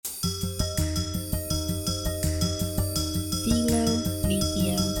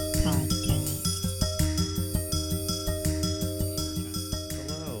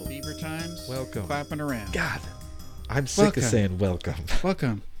clapping around. God, I'm sick of saying welcome.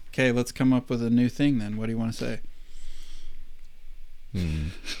 Welcome. Okay, let's come up with a new thing then. What do you want to say?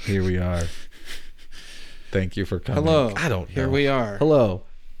 Here we are. Thank you for coming. Hello. I don't know. Here we are. Hello.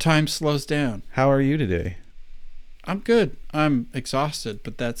 Time slows down. How are you today? I'm good. I'm exhausted,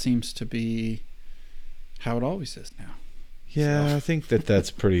 but that seems to be how it always is now. Yeah, So. I think that's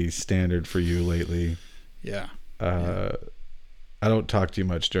pretty standard for you lately. Yeah. I don't talk to you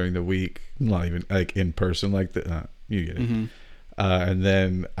much during the week, not even like in person like that. You get it. Mm-hmm. And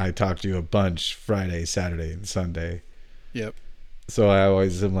then I talk to you a bunch Friday, Saturday, and Sunday. Yep. So I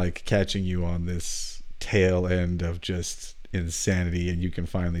always am like catching you on this tail end of just insanity, and you can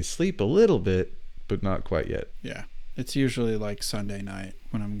finally sleep a little bit, but not quite yet. Yeah. It's usually like Sunday night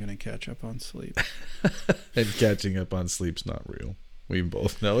when I'm going to catch up on sleep. And catching up on sleep's not real. We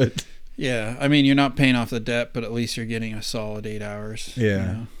both know it. Yeah. I mean, you're not paying off the debt, but at least you're getting a solid 8 hours. Yeah. You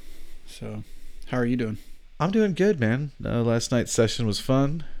know? So, how are you doing? I'm doing good, man. Last night's session was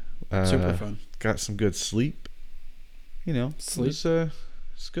fun. Super fun. Got some good sleep. You know, Sleep?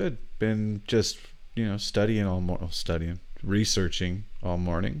 It's good. Been just, researching all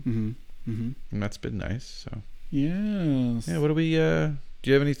morning. Mm-hmm. Mm-hmm. And that's been nice. So Yes. yeah, what do we do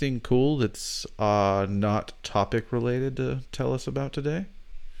you have anything cool that's not topic related to tell us about today?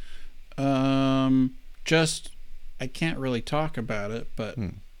 Just I can't really talk about it, but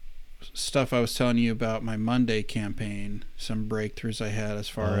stuff I was telling you about my Monday campaign, some breakthroughs I had as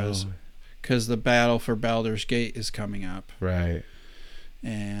far as because the battle for Baldur's Gate is coming up. Right.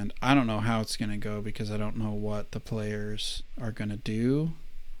 And I don't know how it's going to go because I don't know what the players are going to do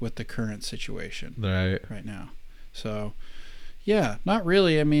with the current situation right now. So, yeah, not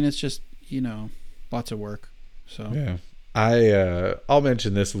really. I mean, it's just, lots of work. So, yeah. I'll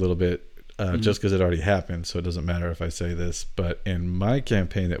mention this a little bit just because it already happened, so it doesn't matter if I say this. But in my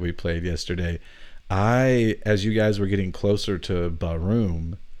campaign that we played yesterday, as you guys were getting closer to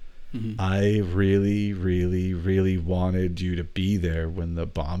Barum, I really, really, really wanted you to be there when the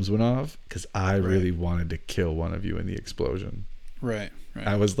bombs went off because I really wanted to kill one of you in the explosion. Right.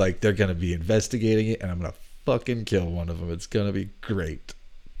 I was like, they're going to be investigating it, and I'm going to fucking kill one of them. It's going to be great.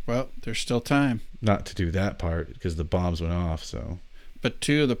 Well, there's still time. Not to do that part because the bombs went off, so. But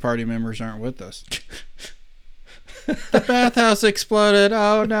 2 of the party members aren't with us. The bathhouse exploded.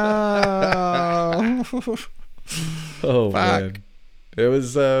 Oh, no. Oh, Fuck. man. It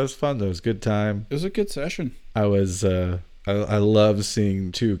was fun, though. It was a good time. It was a good session. I was I love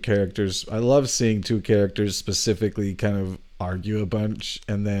seeing 2 characters. I love seeing 2 characters specifically kind of argue a bunch,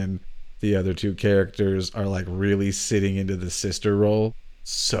 and then the other 2 characters are like really sitting into the sister role.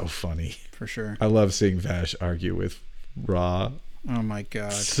 So funny. For sure. I love seeing Vash argue with Ra. Oh my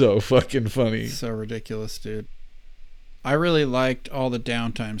god. So fucking funny. So ridiculous, dude. I really liked all the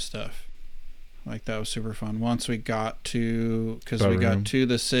downtime stuff. Like, that was super fun. Once we got to... Because we got to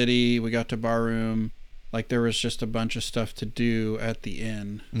the city, we got to Barum. Like, there was just a bunch of stuff to do at the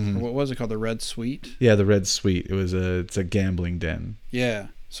inn. What was it called? The Red Suite? Yeah, the Red Suite. It's a gambling den. Yeah.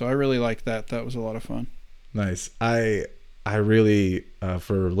 So I really liked that. That was a lot of fun. Nice. I really,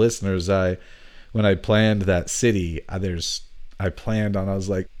 for listeners, when I planned that city, I was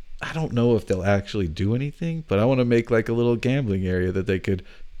like, I don't know if they'll actually do anything, but I want to make like a little gambling area that they could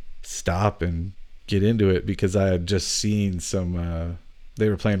stop and get into it, because I had just seen some they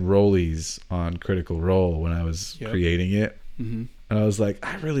were playing rollies on Critical Role when I was creating it, and I was like,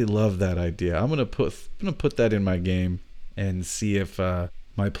 I really love that idea. I'm gonna put that in my game and see if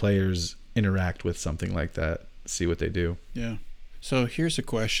my players interact with something like that, see what they do. Yeah. So here's a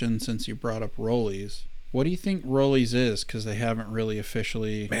question, since you brought up rollies. What do you think rollies is? Because they haven't really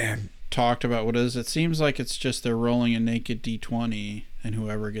officially talked about what it is. It seems like it's just they're rolling a naked D20, and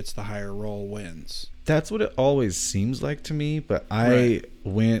whoever gets the higher roll wins. That's what it always seems like to me, but I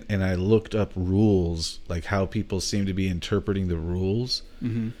went and I looked up rules, like how people seem to be interpreting the rules.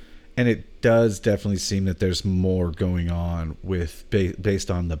 And it does definitely seem that there's more going on with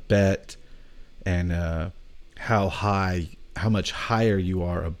based on the bet and how much higher you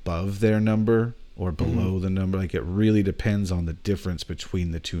are above their number or below the number. Like, it really depends on the difference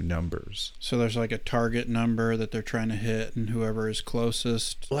between the 2 numbers. So there's like a target number that they're trying to hit, and whoever is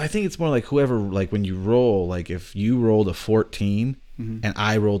closest. Well, I think it's more like whoever, like when you roll, like if you rolled a 14 and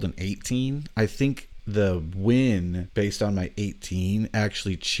I rolled an 18, I think the win based on my 18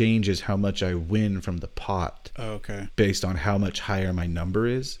 actually changes how much I win from the pot. Oh, okay. Based on how much higher my number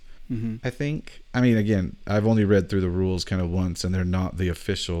is. I think. I mean, again, I've only read through the rules kind of once, and they're not the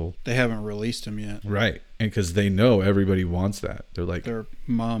official. They haven't released them yet. Right. And because they know everybody wants that. They're like, their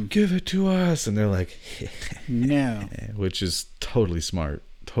mom, give it to us. And they're like, no. Which is totally smart.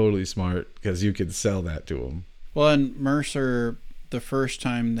 totally smart because you could sell that to them. Well, and Mercer, the first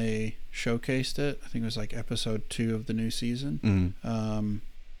time they showcased it, I think it was like episode 2 of the new season.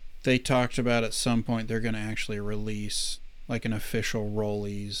 They talked about at some point they're going to actually release like an official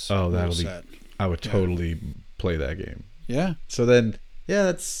Rollies that'll set. I would totally play that game. Yeah. So then,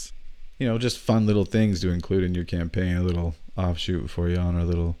 that's, just fun little things to include in your campaign. A little offshoot for you on our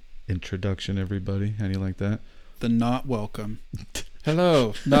little introduction, everybody. How do you like that? The not welcome.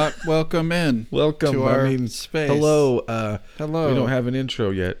 Hello, not welcome in. Welcome to our space. Hello. Hello. We don't have an intro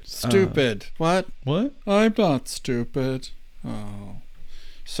yet. Stupid. What? What? I'm not stupid. Oh.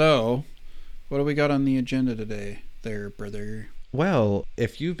 So, what do we got on the agenda today there, brother? Well,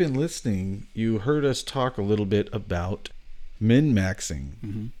 if you've been listening, you heard us talk a little bit about min-maxing.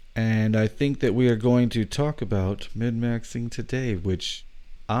 Mm-hmm. And I think that we are going to talk about min-maxing today, which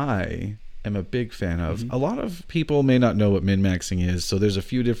I am a big fan of. Mm-hmm. A lot of people may not know what min-maxing is, so there's a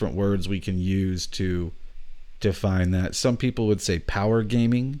few different words we can use to define that. Some people would say power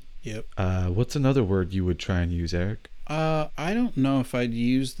gaming. Yep. What's another word you would try and use, Eric? I don't know if I'd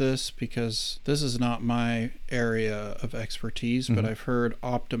use this because this is not my area of expertise, but I've heard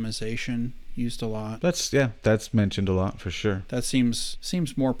optimization used a lot. That's mentioned a lot for sure. That seems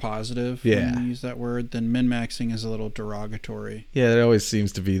more positive when you use that word than min-maxing is a little derogatory. Yeah, there always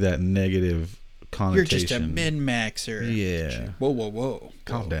seems to be that negative connotation. You're just a min-maxer. Yeah. Whoa.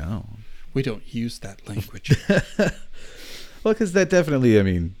 Calm down. We don't use that language. Well, because that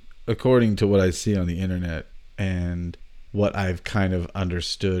definitely, according to what I see on the internet and what I've kind of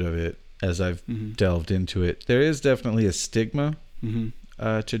understood of it as I've delved into it, there is definitely a stigma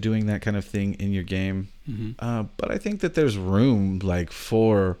to doing that kind of thing in your game. But I think that there's room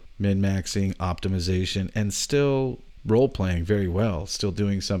for min-maxing, optimization, and still role-playing very well, still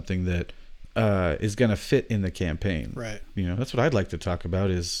doing something that is going to fit in the campaign. Right. That's what I'd like to talk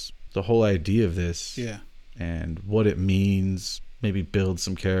about is the whole idea of this. Yeah. And what it means. Maybe build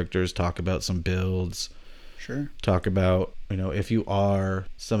some characters, talk about some builds. Sure. Talk about, if you are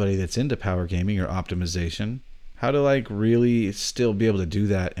somebody that's into power gaming or optimization, how to really still be able to do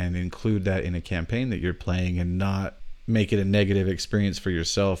that and include that in a campaign that you're playing and not make it a negative experience for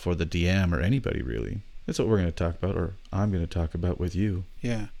yourself or the DM or anybody really. That's what we're going to talk about, or I'm going to talk about with you.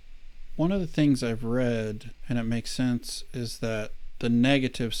 Yeah. One of the things I've read, and it makes sense, is that the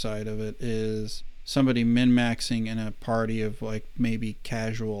negative side of it is somebody min-maxing in a party of maybe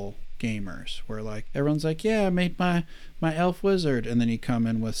casual gamers where everyone's I made my elf wizard, and then you come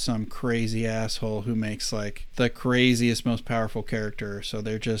in with some crazy asshole who makes the craziest, most powerful character, so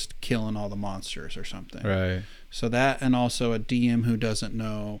they're just killing all the monsters or something. Right. So that, and also a DM who doesn't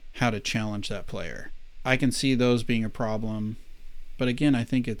know how to challenge that player. I can see those being a problem, but again, I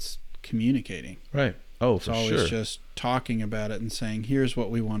think it's communicating. Right. Oh, for sure. It's always just talking about it and saying, here's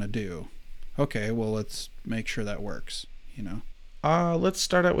what we want to do. Okay, well, let's make sure that works, Let's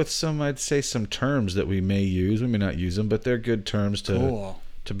start out with some terms that we may use. We may not use them, but they're good terms to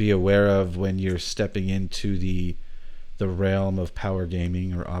be aware of when you're stepping into the realm of power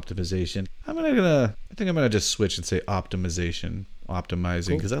gaming or optimization. I think I'm gonna just switch and say optimizing,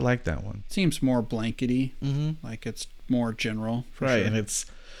 because I like that one. Seems more blankety, it's more general. Right, sure. And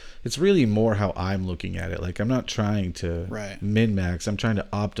it's really more how I'm looking at it. I'm not trying to min-max. I'm trying to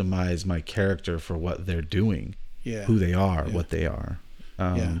optimize my character for what they're doing. Yeah. Who they are, what they are.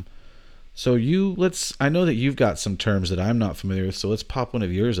 So I know that you've got some terms that I'm not familiar with, so let's pop one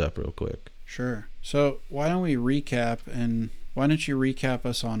of yours up real quick. Sure. So why don't you recap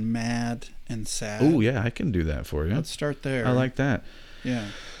us on mad and sad? Oh, yeah, I can do that for you. Let's start there. I like that. Yeah.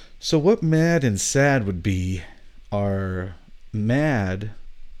 So what mad and sad would be are mad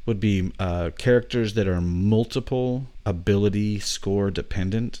would be characters that are multiple ability score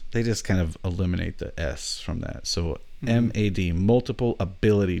dependent. They just kind of eliminate the S from that. So MAD, multiple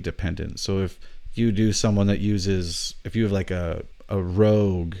ability dependent. So if you do someone that uses, if you have a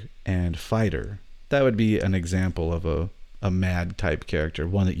rogue and fighter, that would be an example of a mad type character,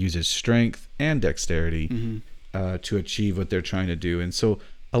 one that uses strength and dexterity to achieve what they're trying to do. And so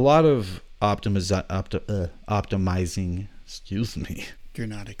a lot of optimizing, excuse me. You're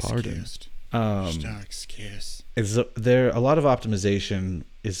not excused. Pardon. You're not excused. A lot of optimization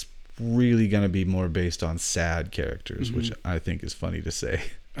is really going to be more based on sad characters, which I think is funny to say.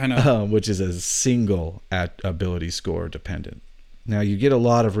 I know. Which is a single ability score dependent. Now you get a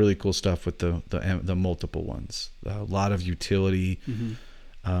lot of really cool stuff with the multiple ones. A lot of utility.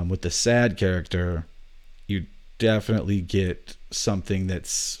 With the sad character, you definitely get something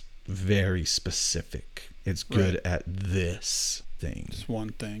that's very specific. It's good at this thing. It's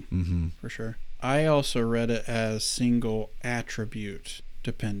one thing, for sure. I also read it as single attribute.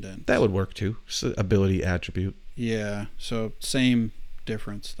 dependent. That would work too. So ability attribute. Yeah. So same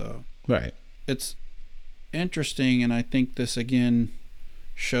difference though. Right. It's interesting, and I think this again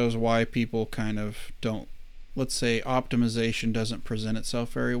shows why people kind of don't, let's say optimization doesn't present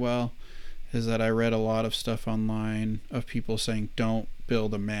itself very well, is that I read a lot of stuff online of people saying don't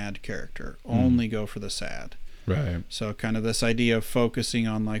build a mad character, only go for the sad. Right. So kind of this idea of focusing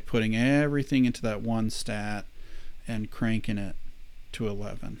on like putting everything into that one stat and cranking it to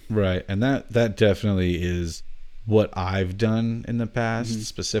 11. Right. And that definitely is what I've done in the past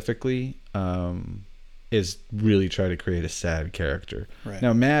specifically, is really try to create a sad character. Right.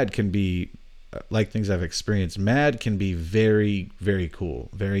 Now, mad can be, like things I've experienced, mad can be very, very cool,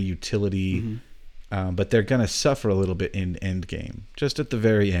 very utility, but they're going to suffer a little bit in end game. Just at the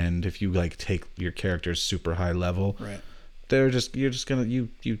very end, if you like take your character's super high level, Right. you're just going to,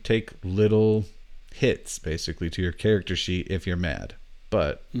 you take little hits basically to your character sheet if you're mad.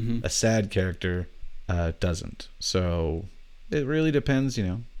 But a sad character doesn't. So it really depends,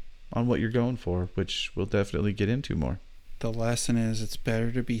 on what you're going for, which we'll definitely get into more. The lesson is it's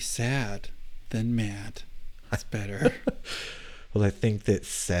better to be sad than mad. It's better. Well, I think that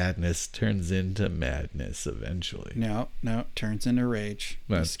sadness turns into madness eventually. No, it turns into rage.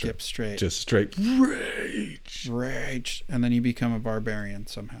 That's skip true. straight. Just straight rage. Rage. And then you become a barbarian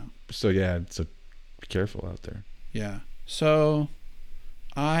somehow. So yeah, so be careful out there. Yeah. So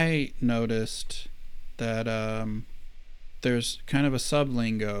I noticed that there's kind of a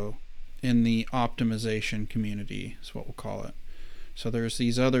sublingo in the optimization community, is what we'll call it. So there's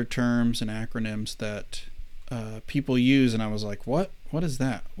these other terms and acronyms that people use, and I was like, what is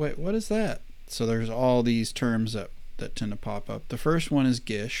that? Wait, what is that? So there's all these terms that tend to pop up. The first one is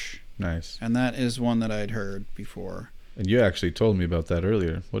Gish. Nice. And that is one that I'd heard before. And you actually told me about that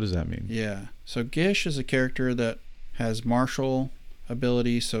earlier. What does that mean? Yeah. So Gish is a character that has martial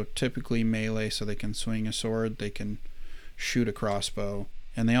ability, so typically melee, so they can swing a sword, they can shoot a crossbow,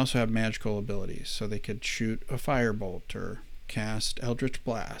 and they also have magical abilities, so they could shoot a firebolt or cast Eldritch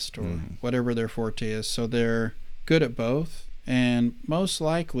Blast or whatever their forte is. So they're good at both, and most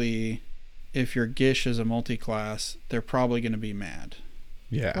likely if your Gish is a multi-class, they're probably going to be mad.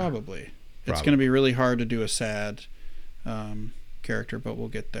 Yeah. Probably. It's going to be really hard to do a sad character, but we'll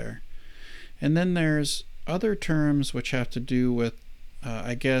get there. And then there's other terms which have to do with,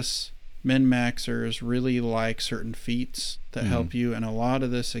 I guess, min-maxers really like certain feats that help you, and a lot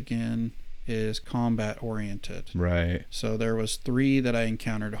of this, again, is combat-oriented. Right. So there was 3 that I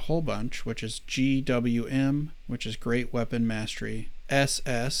encountered a whole bunch, which is GWM, which is Great Weapon Mastery,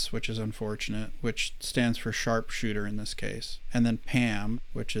 SS, which is unfortunate, which stands for Sharpshooter in this case, and then PAM,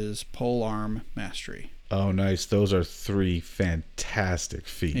 which is Polearm Mastery. Oh, nice. Those are 3 fantastic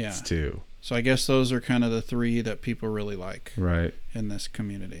feats, too. So I guess those are kind of the 3 that people really like in this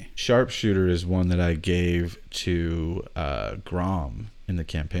community. Sharpshooter is one that I gave to Grom in the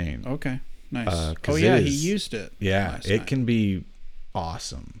campaign. Okay, nice. He used it. Yeah, it can be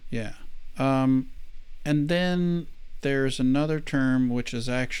awesome. Yeah. And then there's another term which is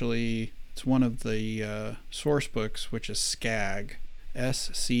actually, it's one of the source books, which is SCAG,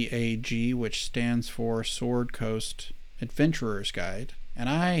 SCAG, which stands for Sword Coast Adventurer's Guide. And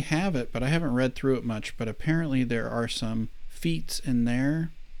I have it, but I haven't read through it much. But apparently there are some feats in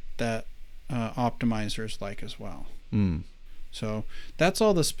there that optimizers like as well. So that's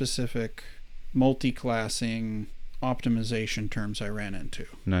all the specific multi-classing optimization terms I ran into.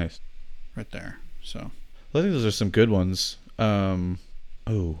 Nice. Right there. So I think those are some good ones. I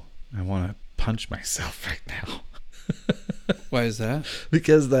want to punch myself right now. Why is that?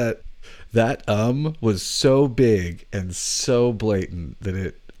 Because that was so big and so blatant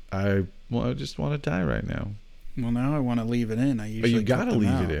that I just want to die right now. Well, now I want to leave it in. But you got to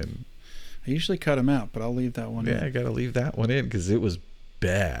leave it in. I usually cut them out, but I'll leave that one in. Yeah, I got to leave that one in because it was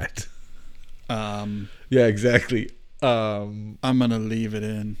bad. Yeah, exactly. I'm going to leave it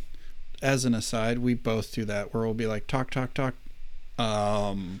in. As an aside, we both do that where we'll be like, talk.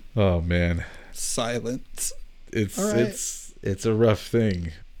 Oh, man. Silence. It's a rough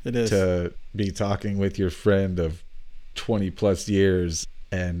thing. It is. To be talking with your friend of 20 plus years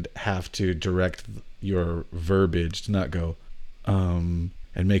and have to direct your verbiage to not go, and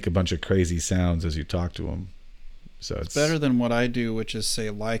make a bunch of crazy sounds as you talk to them. So it's better than what I do, which is say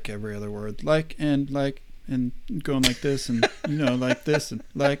like every other word, like and going like this and like this and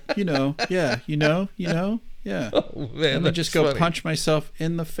like yeah. Oh, man, and then just go funny. Punch myself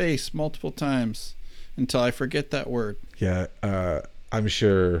in the face multiple times until I forget that word. Yeah, I'm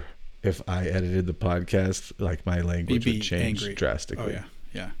sure if I edited the podcast, like my language would change drastically. Oh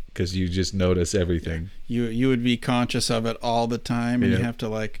Yeah. Because you just notice everything. You would be conscious of it all the time, and Yep. you have to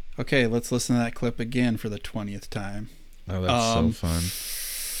like, okay, let's listen to that clip again for the 20th time. Oh, that's so fun.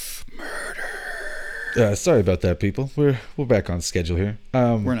 Murder. Sorry about that, people. We're back on schedule here.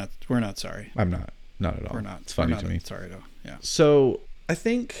 We're not sorry. I'm not at all. We're not. It's funny we're not to me. Sorry though. Yeah. So I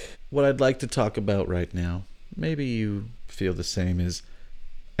think what I'd like to talk about right now, maybe you feel the same, is,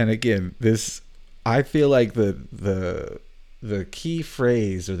 and again, this, I feel like the key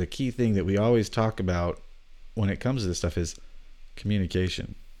phrase or the key thing that we always talk about when it comes to this stuff is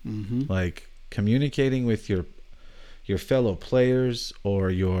communication. Mm-hmm. Like communicating with your fellow players or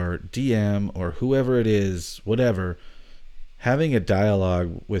your DM or whoever it is, whatever, having a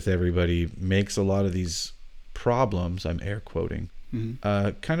dialogue with everybody makes a lot of these problems, I'm air quoting,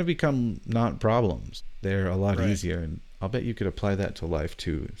 kind of become not problems. They're a lot easier, and I'll bet you could apply that to life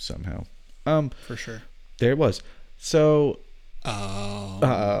too somehow. For sure. There it was. So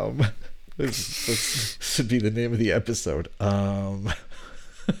This should be the name of the episode. Don't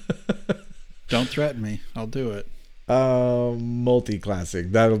threaten me. I'll do it.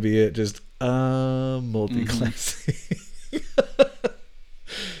 Multi-classic. That'll be it. Just multi-classic.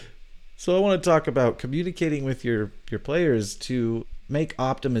 So I want to talk about communicating with your players to make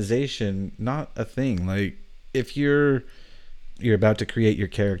optimization not a thing. Like if you're about to create your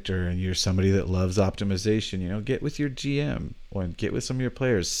character and you're somebody that loves optimization, get with your GM or get with some of your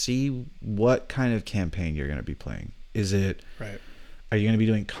players. See what kind of campaign you're going to be playing. Is it, are you going to be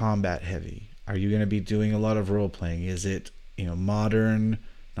doing combat heavy? Are you going to be doing a lot of role playing? Is it, modern,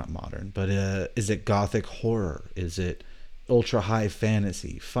 not modern, but is it gothic horror? Is it ultra high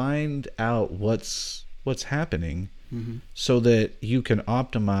fantasy? Find out what's happening so that you can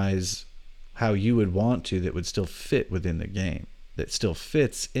optimize how you would want to, that would still fit within the game, that still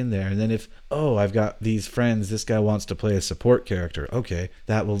fits in there. And then if, I've got these friends, this guy wants to play a support character, okay,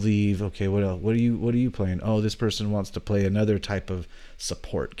 that will leave. Okay, what else? What are you playing? Oh, this person wants to play another type of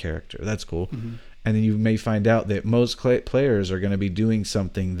support character. That's cool. And then you may find out that most players are going to be doing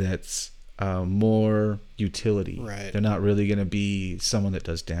something that's more utility. Right. They're not really going to be someone that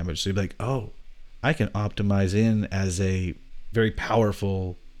does damage. So you'd be like, I can optimize in as a very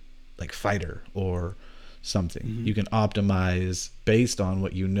powerful like fighter or something. You can optimize based on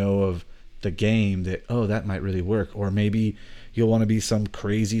what you know of the game, that that might really work. Or maybe you'll want to be some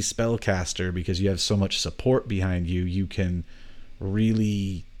crazy spellcaster because you have so much support behind you. You can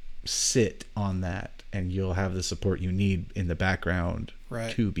really sit on that and you'll have the support you need in the background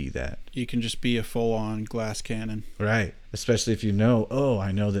to be that. You can just be a full-on glass cannon. Right. Especially if I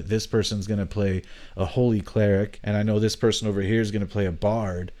know that this person's going to play a holy cleric and I know this person over here is going to play a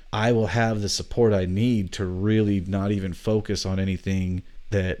bard. I will have the support I need to really not even focus on anything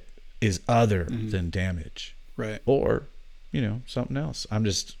that is other than damage. Right. Or, something else. I'm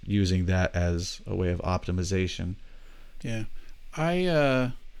just using that as a way of optimization. Yeah.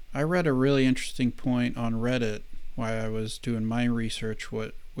 I read a really interesting point on Reddit while I was doing my research,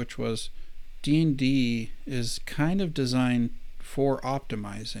 which was D&D is kind of designed for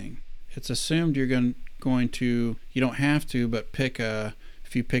optimizing. It's assumed you're going to, you don't have to, but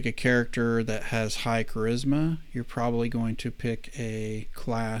if you pick a character that has high charisma, you're probably going to pick a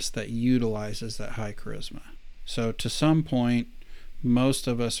class that utilizes that high charisma. So to some point, most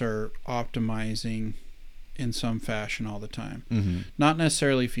of us are optimizing in some fashion all the time. Not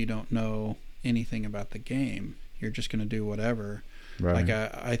necessarily if you don't know anything about the game. You're just going to do whatever. Right. Like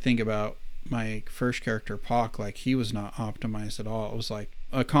I think about my first character, Pock, like he was not optimized at all. It was like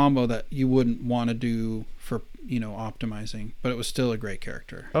a combo that you wouldn't want to do for, optimizing, but it was still a great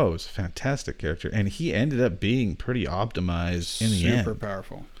character. Oh, it was a fantastic character. And he ended up being pretty optimized in the end. Super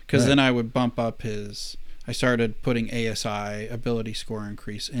powerful. Because then I would bump up I started putting ASI, ability score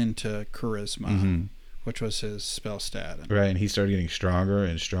increase, into charisma, which was his spell stat. Right, and he started getting stronger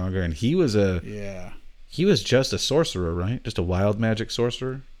and stronger. And he was he was just a sorcerer, right? Just a wild magic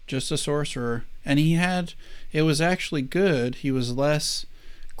sorcerer? Just a sorcerer. And it was actually good. He was less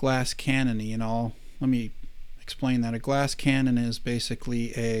glass cannon-y and all. Let me explain that. A glass cannon is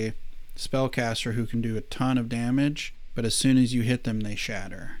basically a spellcaster who can do a ton of damage, but as soon as you hit them, they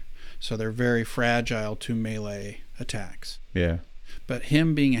shatter. So they're very fragile to melee attacks. Yeah. But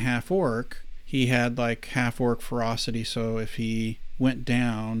him being a half-orc, he had like half-orc ferocity, so if he went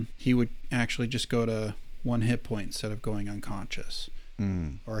down, he would actually just go to 1 hit point instead of going unconscious.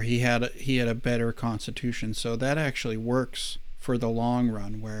 Or he had a better constitution, so that actually works for the long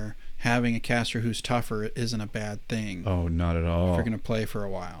run, where having a caster who's tougher isn't a bad thing. Oh, not at all. If you're going to play for a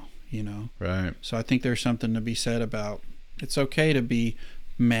while, Right. So I think there's something to be said about it's okay to be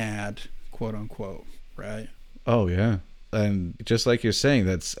mad, quote unquote, right? Oh, yeah. And just like you're saying,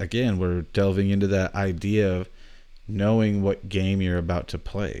 that's, again, we're delving into that idea of knowing what game you're about to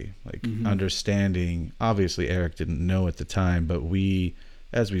play, like understanding. Obviously Eric didn't know at the time, but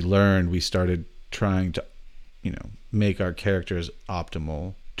as we learned, we started trying to, make our characters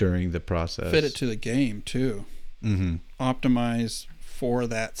optimal during the process. Fit it to the game too. Optimize for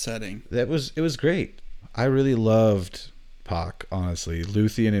that setting. It was great. I really loved Pock, honestly.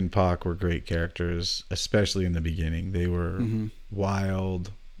 Luthien and Pock were great characters, especially in the beginning. They were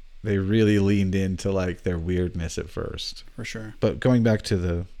wild. They really leaned into like their weirdness at first. For sure. But going back to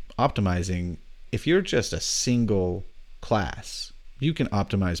the optimizing, if you're just a single class, you can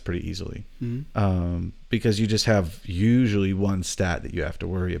optimize pretty easily. Because you just have usually one stat that you have to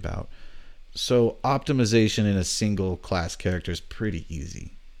worry about. So optimization in a single class character is pretty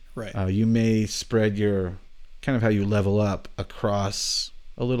easy. Right. You may spread your kind of how you level up across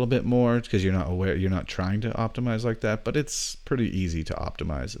a little bit more because you're not trying to optimize like that, but it's pretty easy to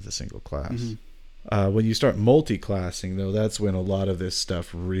optimize as a single class. When you start multi-classing, though, that's when a lot of this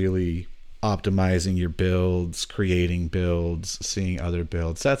stuff really optimizing your builds, creating builds, seeing other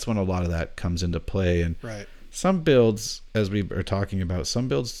builds. That's when a lot of that comes into play. And right. Some builds, as we are talking about, some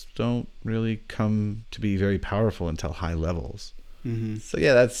builds don't really come to be very powerful until high levels. So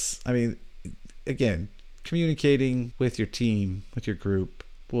yeah, that's, again, communicating with your team, with your group,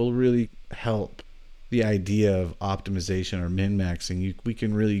 will really help the idea of optimization or min-maxing. We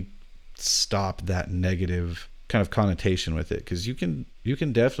can really stop that negative kind of connotation with it, because you can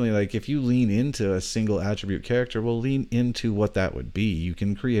definitely, like, if you lean into a single attribute character, we'll lean into what that would be. You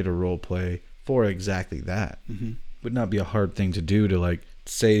can create a role play for exactly that. Would not be a hard thing to do, to like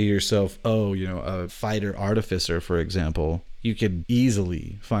say to yourself, a fighter artificer, for example. You could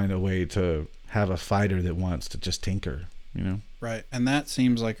easily find a way to have a fighter that wants to just tinker, Right. And that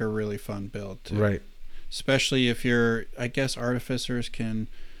seems like a really fun build too. Right. Especially if I guess artificers can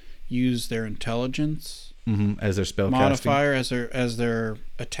use their intelligence as their spell modifier as their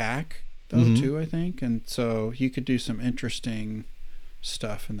attack though too, I think. And so you could do some interesting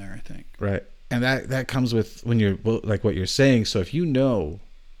stuff in there, I think. Right. And that comes with when you're, like what you're saying. So if you know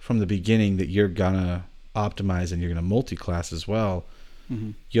from the beginning that you're gonna optimize and you're gonna multi-class as well,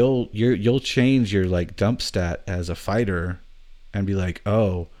 you'll change your like dump stat as a fighter and be like,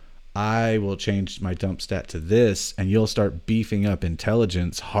 oh, I will change my dump stat to this, and you'll start beefing up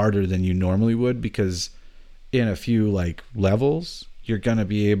intelligence harder than you normally would, because in a few like levels you're gonna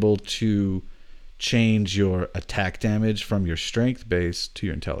be able to change your attack damage from your strength based to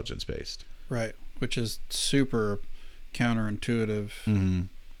your intelligence based. Right, which is super counterintuitive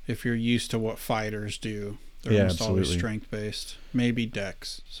if you're used to what fighters do. They're almost always strength based, maybe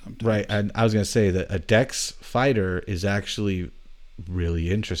dex sometimes. Right, and I was going to say that a dex fighter is actually really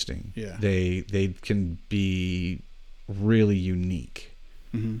interesting. Yeah, they can be really unique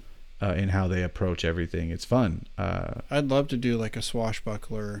in how they approach everything. It's fun. I'd love to do like a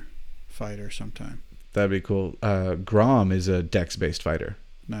swashbuckler fighter sometime. That'd be cool. Grom is a dex based fighter.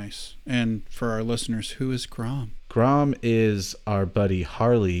 Nice. And for our listeners, who is Grom? Grom is our buddy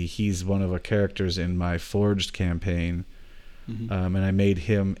Harley. He's one of our characters in my Forged campaign. And I made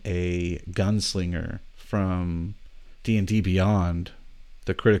him a gunslinger from D&D Beyond,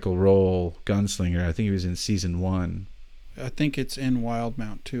 the Critical Role gunslinger. I think he was in season 1. I think it's in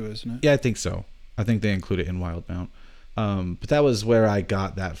Wildmount too, isn't it? Yeah, I think so. I think they include it in Wildmount. But that was where I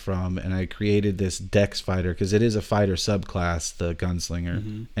got that from, and I created this dex fighter because it is a fighter subclass, the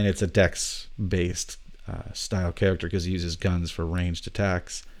gunslinger, and it's a dex-based style character because he uses guns for ranged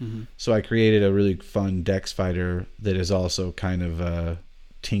attacks. So I created a really fun dex fighter that is also kind of a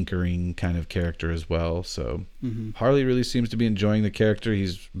tinkering kind of character as well. So Harley really seems to be enjoying the character.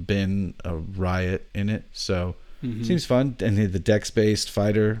 He's been a riot in it, so seems fun. And the dex-based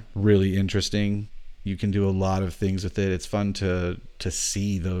fighter, really interesting. You can do a lot of things with it. It's fun to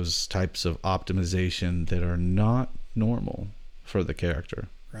see those types of optimization that are not normal for the character.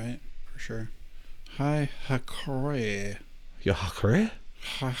 Right, for sure. Hi, Hakore. Yeah, Hakore?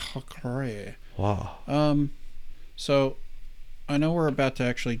 Hi, Hakore. Wow. So I know we're about to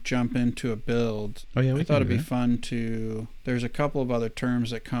actually jump into a build. Oh yeah, I thought it'd be fun to. There's a couple of other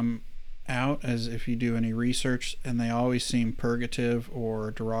terms that come out as if you do any research, and they always seem purgative or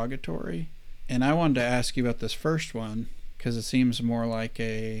derogatory. And I wanted to ask you about this first one because it seems more like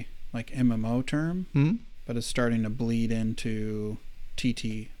a MMO term, but it's starting to bleed into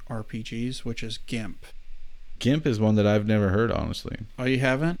TTRPGs, which is GIMP. GIMP is one that I've never heard, honestly. Oh, you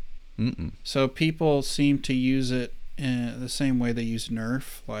haven't? Mm-mm. So people seem to use it in the same way they use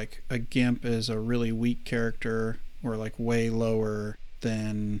Nerf. Like a GIMP is a really weak character or like way lower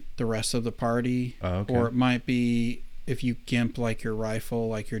than the rest of the party. Oh, okay. Or it might be if you gimp like your rifle,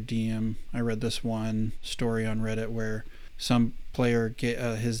 like your DM. I read this one story on Reddit where some player,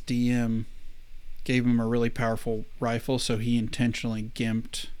 his DM gave him a really powerful rifle, so he intentionally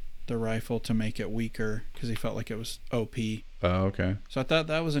gimped the rifle to make it weaker because he felt like it was OP. Oh, okay. So I thought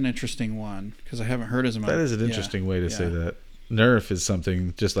that was an interesting one because I haven't heard as much. That is an interesting way to say that. Nerf is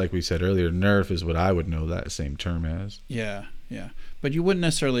something, just like we said earlier, nerf is what I would know that same term as. Yeah, yeah. But you wouldn't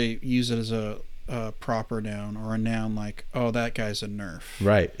necessarily use it as a proper noun or a noun like, oh, that guy's a nerf.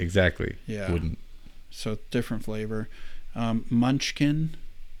 Right, exactly. Yeah. Wouldn't. So different flavor. Munchkin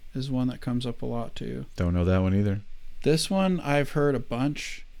is one that comes up a lot too. Don't know that one either. This one I've heard a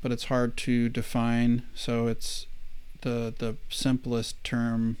bunch, but it's hard to define. So it's the simplest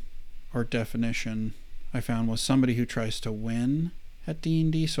term or definition I found was somebody who tries to win at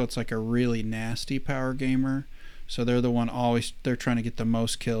D&D. So it's like a really nasty power gamer. So they're the one they're trying to get the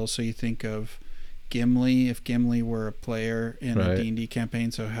most kills. So you think of Gimli, if Gimli were a player in a D&D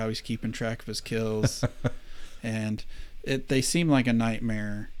campaign, so how he's keeping track of his kills. And they seem like a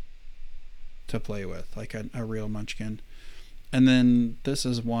nightmare to play with, like a real munchkin. And then this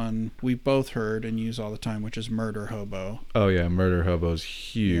is one we both heard and use all the time, which is murder hobo. Oh yeah, murder hobo's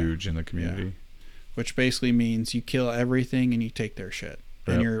huge in the community. Yeah. Which basically means you kill everything and you take their shit.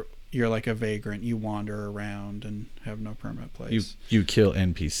 Yep. And you're like a vagrant. You wander around and have no permanent place. You kill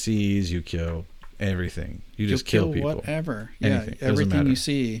NPCs, you kill everything. You just kill people. Whatever. Anything. Yeah, everything you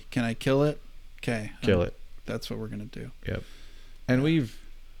see. Can I kill it? Okay. Kill it. That's what we're going to do. Yep. And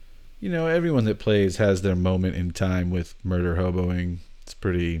everyone that plays has their moment in time with murder hoboing. It's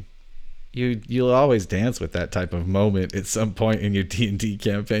pretty... You'll always dance with that type of moment at some point in your D&D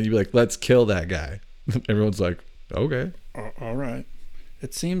campaign. You'll be like, let's kill that guy. Everyone's like, okay. All right.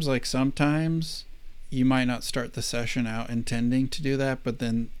 It seems like sometimes you might not start the session out intending to do that, but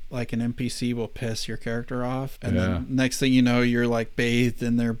then like an NPC will piss your character off. And then next thing you know, you're like bathed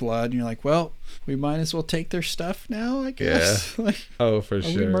in their blood. And you're like, well, we might as well take their stuff now, I guess. Yeah. Like, for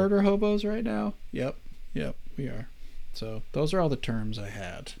sure. Are we murder hobos right now? Yep, we are. So those are all the terms I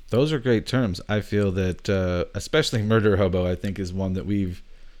had. Those are great terms. I feel that especially murder hobo, I think, is one that we've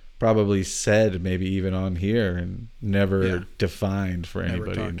probably said maybe even on here and never defined for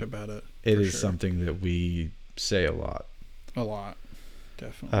anybody. Never talked about it. It is something that we say a lot. A lot.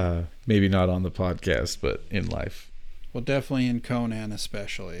 Definitely. Maybe not on the podcast, but in life. Well, definitely in Conan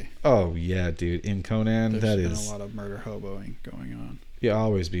especially. Oh, yeah, dude. In Conan, There's been a lot of murder hoboing going on. You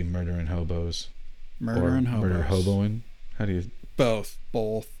always be murdering hobos. Murder and hobos. Murder hoboing. How do you... Both.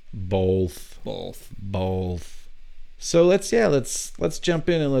 So let's jump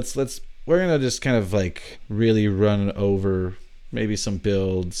in and we're going to just kind of like really run over maybe some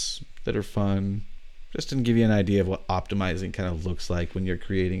builds that are fun, just to give you an idea of what optimizing kind of looks like when you're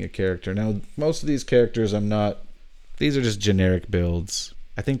creating a character. Now, most of these characters these are just generic builds.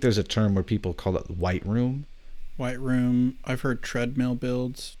 I think there's a term where people call it white room. White room. I've heard treadmill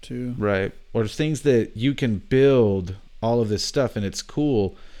builds too. Right. Or things that you can build all of this stuff and it's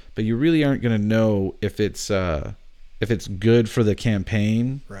cool, but you really aren't going to know if it's good for the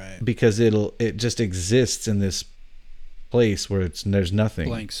campaign. Right. Because it just exists in this place where there's nothing.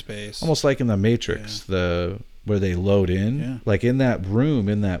 Blank space. Almost like in the Matrix, where they load in. Yeah. Like in that room,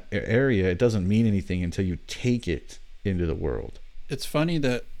 in that area, it doesn't mean anything until you take it into the world. It's funny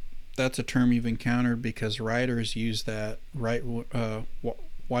that that's a term you've encountered because writers use that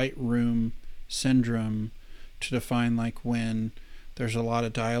white room syndrome to define like when there's a lot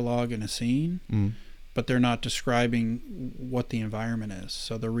of dialogue in a scene, but they're not describing what the environment is.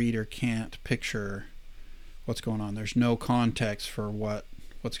 So the reader can't picture what's going on. There's no context for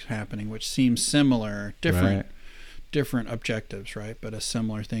what's happening, which seems similar, different objectives, right? But a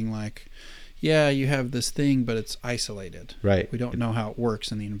similar thing like, yeah, you have this thing, but it's isolated. Right. We don't know how it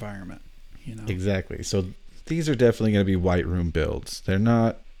works in the environment, Exactly. So these are definitely going to be white room builds. They're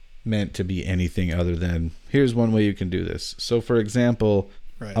not meant to be anything other than, here's one way you can do this. So for example,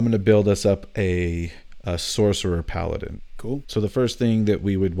 I'm going to build us up a sorcerer paladin. Cool. So the first thing that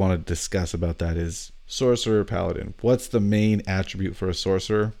we would want to discuss about that is sorcerer paladin. What's the main attribute for a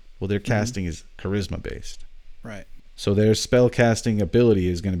sorcerer? Well, their casting is charisma based. Right. So their spell casting ability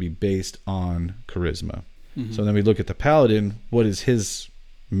is going to be based on charisma. So then we look at the paladin. What is his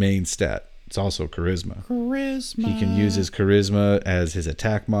main stat? It's also charisma. He can use his charisma as his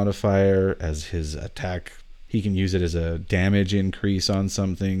attack modifier, as his attack. He can use it as a damage increase on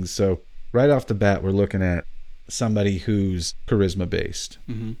some things. So right off the bat, we're looking at somebody who's charisma based.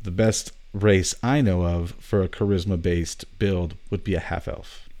 The best race I know of for a charisma based build would be a half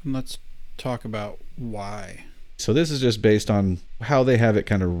elf. And let's talk about why. So this is just based on how they have it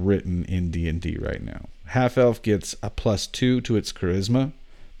kind of written in D&D right now. Half-elf gets a +2 to its charisma,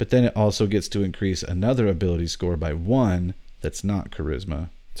 but then it also gets to increase another ability score by 1 that's not charisma.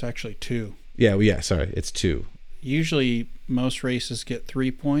 It's actually 2. Sorry, it's 2. Usually most races get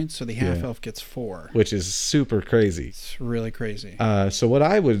 3 points, so the half-elf gets 4. Which is super crazy. It's really crazy. So what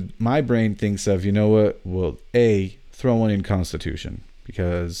my brain thinks of, you know what? Well, throw one in Constitution,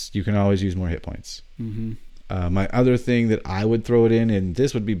 because you can always use more hit points. Mm-hmm. My other thing that I would throw it in, and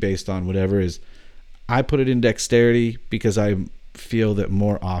this would be based on whatever, is I put it in Dexterity because I feel that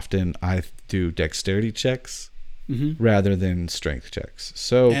more often I do Dexterity checks rather than Strength checks.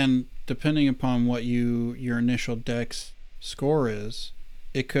 So, and depending upon what your initial Dex score is,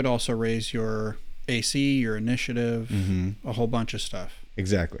 it could also raise your AC, your initiative, a whole bunch of stuff.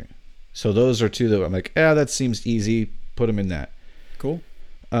 Exactly. So those are two that I'm like, that seems easy. Put them in that. Cool.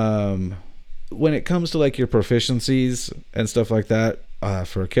 When it comes to like your proficiencies and stuff like that,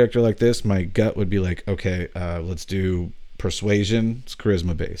 for a character like this, my gut would be like, okay, let's do Persuasion. It's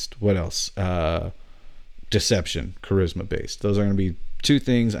charisma based. What else? Deception, charisma based. Those are going to be two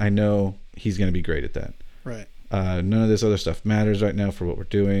things I know he's going to be great at that. Right. None of this other stuff matters right now for what we're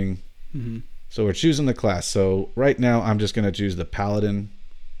doing. Mm-hmm. So we're choosing the class. So right now I'm just going to choose the Paladin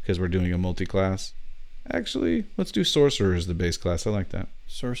because we're doing a multi-class. Actually, let's do Sorcerer as the base class. I like that.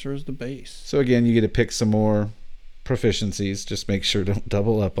 Sorcerer is the base. So again, you get to pick some more proficiencies. Just make sure don't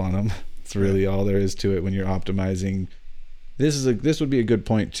double up on them. It's really all there is to it when you're optimizing. This would be a good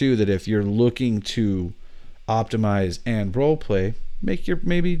point too, that if you're looking to optimize and roleplay,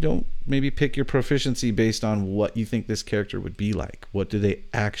 maybe pick your proficiency based on what you think this character would be like. What are they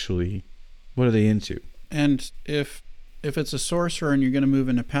into? And if it's a sorcerer and you're going to move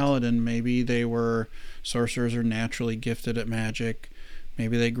into paladin, maybe sorcerers are naturally gifted at magic.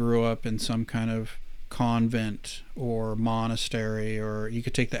 Maybe they grew up in some kind of convent or monastery, or you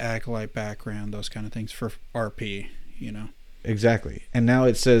could take the acolyte background, those kind of things for RP, Exactly. And now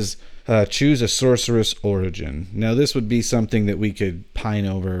it says choose a sorceress origin. Now this would be something that we could pine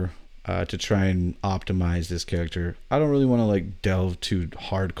over to try and optimize this character. I don't really want to delve too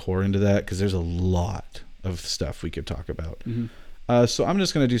hardcore into that because there's a lot of stuff we could talk about. Mm-hmm. So I'm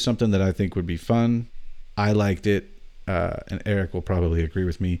just going to do something that I think would be fun. I liked it, and Eric will probably agree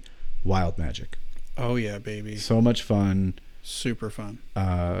with me. Wild magic. Oh yeah, baby. So much fun. Super fun.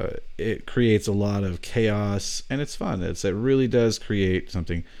 It creates a lot of chaos, and it's fun. It really does create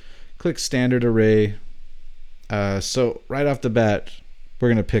something. Click standard array. So right off the bat, we're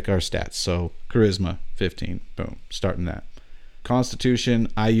going to pick our stats. So charisma, 15. Boom. Starting that. Constitution,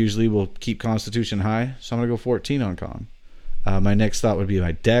 I usually will keep Constitution high, so I'm going to go 14 on con. My next thought would be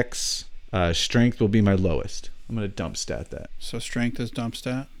my dex. Strength will be my lowest. I'm going to dump stat that. So strength is dump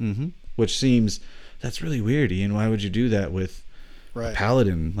stat? Mm-hmm. Which seems... That's really weird, Ian. Why would you do that with a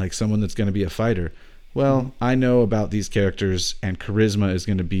paladin, like someone that's going to be a fighter? Well, I know about these characters, and charisma is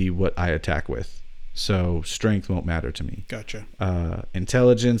going to be what I attack with. So strength won't matter to me. Gotcha.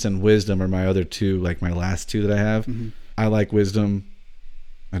 Intelligence and wisdom are my other two, like my last two that I have. Mm-hmm. I like wisdom.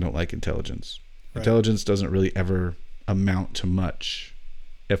 I don't like intelligence. Right. Intelligence doesn't really ever amount to much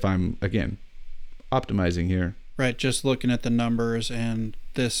if I'm, again, optimizing here. Right, just looking at the numbers and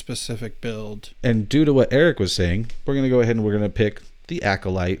this specific build. And due to what Eric was saying, we're going to go ahead and we're going to pick the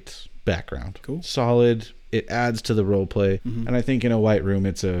Acolyte background. Cool. Solid. It adds to the role play. Mm-hmm. And I think in a white room,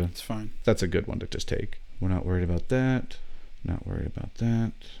 it's fine. That's a good one to just take. We're not worried about that. Not worried about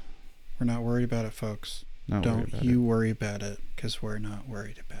that. We're not worried about it, folks. Don't you worry about it, because we're not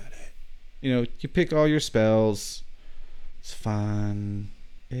worried about it. You pick all your spells. It's fun.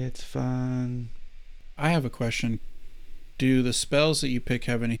 It's fun. I have a question. Do the spells that you pick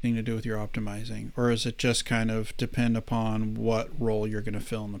have anything to do with your optimizing, or is it just kind of depend upon what role you're going to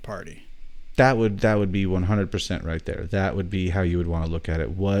fill in the party? That would be 100% right there. That would be how you would want to look at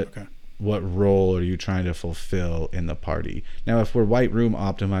it. What role are you trying to fulfill in the party? Now, if we're white room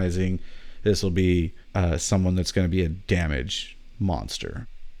optimizing, this will be someone that's going to be a damage monster.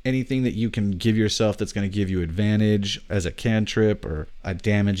 Anything that you can give yourself that's going to give you advantage as a cantrip or a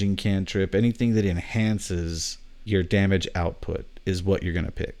damaging cantrip, anything that enhances your damage output is what you're going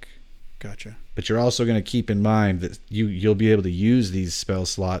to pick. Gotcha. But you're also going to keep in mind that you'll be able to use these spell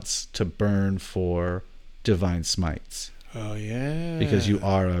slots to burn for divine smites. Oh yeah. Because you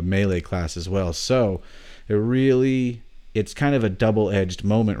are a melee class as well. So it's kind of a double-edged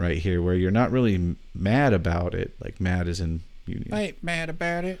moment right here where you're not really mad about it, like mad as in union. I ain't mad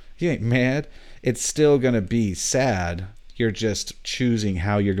about it. You ain't mad. It's still going to be sad. You're just choosing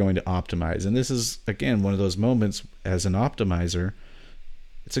how you're going to optimize. And this is, again, one of those moments as an optimizer,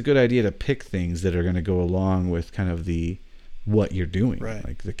 it's a good idea to pick things that are going to go along with kind of the what you're doing, right.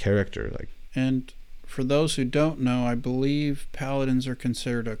 like the character. Like, and for those who don't know, I believe paladins are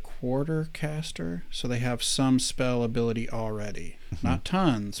considered a quarter caster, so they have some spell ability already. Not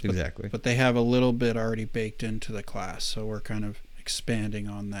tons, exactly. But they have a little bit already baked into the class, so we're kind of expanding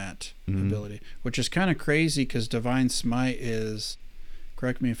on that ability, which is kind of crazy because Divine Smite is,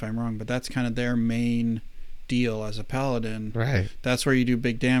 correct me if I'm wrong, but that's kind of their main deal as a paladin. Right. That's where you do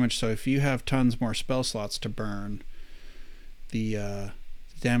big damage, so if you have tons more spell slots to burn, the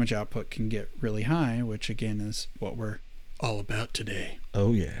damage output can get really high, which again is what we're all about today.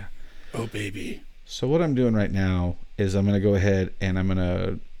 Oh yeah. Oh baby. So what I'm doing right now is I'm going to go ahead and I'm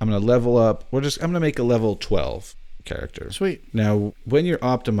going to level up. I'm going to make a level 12 character. Sweet. Now, when you're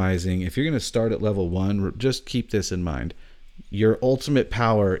optimizing, if you're going to start at level 1, just keep this in mind. Your ultimate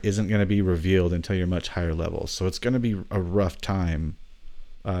power isn't going to be revealed until you're much higher level. So it's going to be a rough time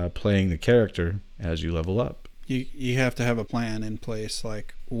playing the character as you level up. You have to have a plan in place,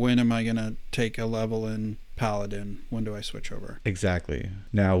 like when am I going to take a level in Paladin? When do I switch over? Exactly.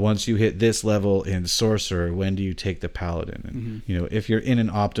 Now, once you hit this level in Sorcerer, when do you take the Paladin? And, you know, if you're in an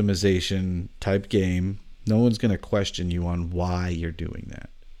optimization type game, no one's going to question you on why you're doing that.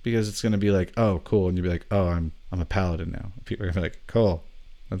 Because it's going to be like, oh, cool. And you'll be like, oh, I'm a Paladin now. People are going to be like, cool.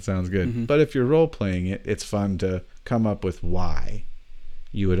 That sounds good. But if you're role-playing it, it's fun to come up with why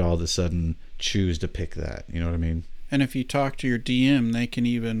you would all of a sudden choose to pick that. You know what I mean? And if you talk to your DM, they can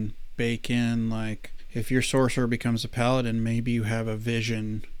even bake in, like, if your sorcerer becomes a paladin, maybe you have a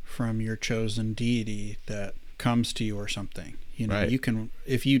vision from your chosen deity that comes to you or something. You know, right. You can,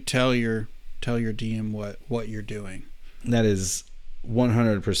 if you tell your DM what you're doing. That is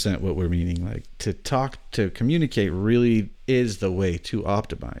 100% what we're meaning. Like, to communicate really is the way to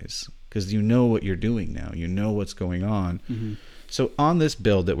optimize, because you know what you're doing now. You know what's going on. So on this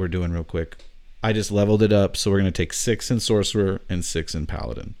build that we're doing real quick, I just leveled it up. So we're going to take 6 in Sorcerer and 6 in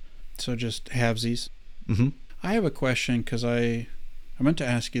Paladin. So just halvesies. Mm-hmm. I have a question, because I meant to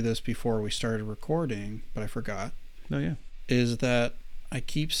ask you this before we started recording, but I forgot. Oh, yeah. Is that I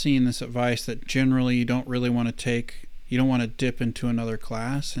keep seeing this advice that generally you don't really want to you don't want to dip into another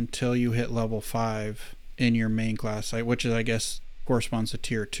class until you hit level 5 in your main class, which is, I guess, corresponds to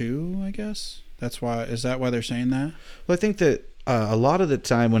tier 2, I guess. Is that why they're saying that? Well, I think that a lot of the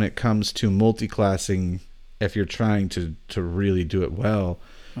time when it comes to multi-classing, if you're trying to really do it well,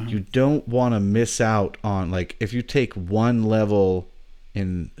 you don't want to miss out on, like, if you take one level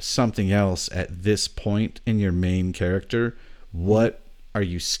in something else at this point in your main character, what are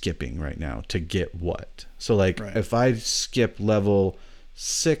you skipping right now to get what? So, like, if I skip level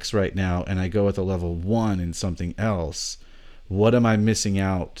 6 right now and I go with a level 1 in something else, what am I missing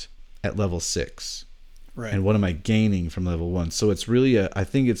out at level 6? Right. And what am I gaining from level 1? So it's really I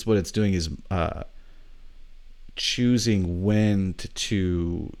think it's what it's doing is choosing when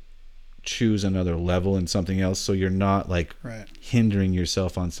to choose another level in something else, so you're not like hindering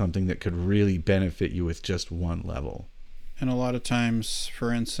yourself on something that could really benefit you with just one level. And a lot of times,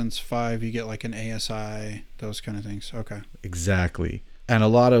 for instance, 5, you get like an ASI, those kind of things. Okay. Exactly. And a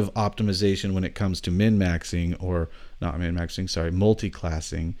lot of optimization when it comes to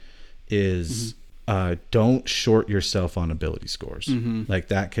multi-classing is don't short yourself on ability scores. Like,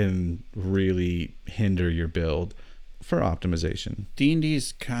 that can really hinder your build for optimization. D&D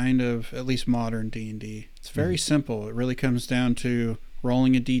is kind of, at least modern D&D, it's very simple. It really comes down to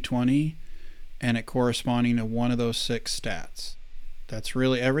rolling a d20 and it corresponding to one of those 6 stats. That's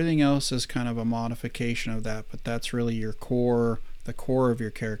really, everything else is kind of a modification of that, but that's really the core of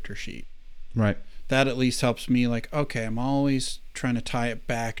your character sheet. Right. That at least helps me, like, okay, I'm always trying to tie it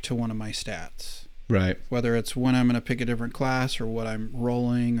back to one of my stats. Right. Whether it's when I'm going to pick a different class or what I'm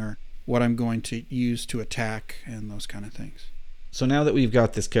rolling or what I'm going to use to attack and those kind of things. So now that we've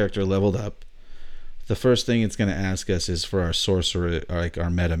got this character leveled up, the first thing it's going to ask us is for our sorcerer, like our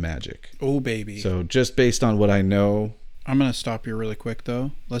meta magic. Oh, baby. So just based on what I know... I'm going to stop you really quick,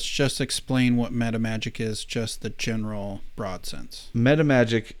 though. Let's just explain what meta magic is, just the general broad sense. Meta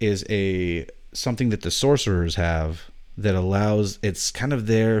magic is something that the sorcerers have that allows, it's kind of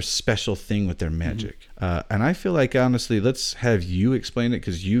their special thing with their magic. And I feel like, honestly, let's have you explain it,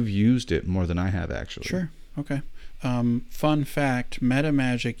 because you've used it more than I have, actually. Sure. Okay. Fun fact, meta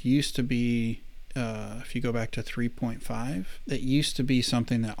magic used to be, if you go back to 3.5, it used to be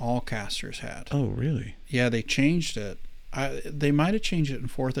something that all casters had. Oh, really? Yeah, they changed it. They might have changed it in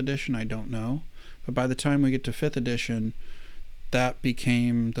 4th edition, I don't know. But by the time we get to 5th edition, that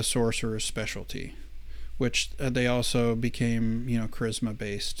became the sorcerer's specialty, which they also became, charisma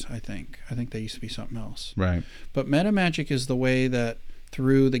based, I think. I think they used to be something else. Right. But meta magic is the way that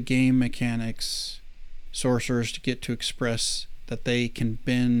through the game mechanics, sorcerers to get to express that they can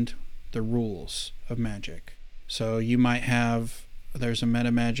bend the rules of magic. So you might have, there's a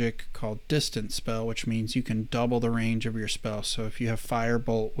meta magic called Distance Spell, which means you can double the range of your spell. So if you have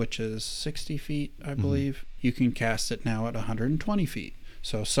Firebolt, which is 60 feet, I believe, you can cast it now at 120 feet.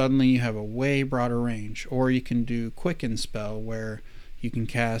 So suddenly you have a way broader range. Or you can do Quicken Spell, where you can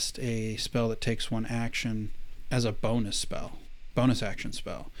cast a spell that takes one action as a bonus action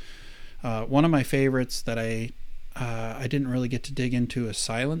spell. One of my favorites that I didn't really get to dig into is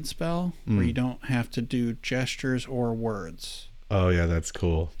Silent Spell, where you don't have to do gestures or words. Oh yeah, that's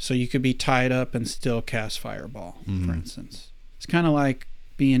cool. So you could be tied up and still cast Fireball, for instance. It's kind of like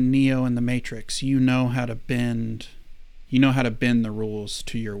being Neo in the Matrix. You know how to bend the rules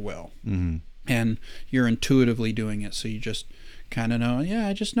to your will. And you're intuitively doing it, so you just kind of know,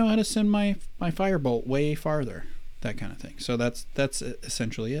 I just know how to send my Firebolt way farther, that kind of thing. So that's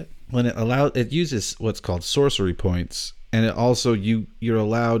essentially it. When it uses what's called sorcery points, and it also you're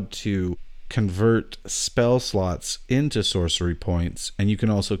allowed to convert spell slots into sorcery points, and you can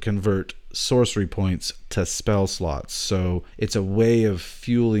also convert sorcery points to spell slots. So it's a way of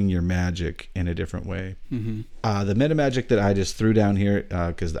fueling your magic in a different way. The meta magic that I just threw down here,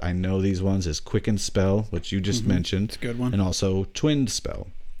 because I know these ones, is Quicken Spell, which you just mentioned. It's a good one. And also Twinned Spell,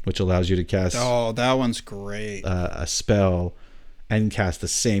 which allows you to cast that one's great. A spell and cast the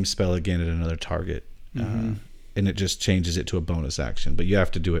same spell again at another target. And it just changes it to a bonus action, but you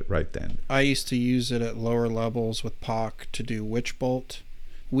have to do it right then. I used to use it at lower levels with POC to do Witch Bolt.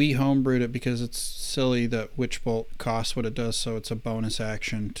 We homebrewed it because it's silly that Witch Bolt costs what it does, so it's a bonus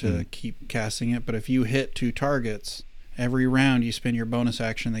action to keep casting it. But if you hit 2 targets, every round you spend your bonus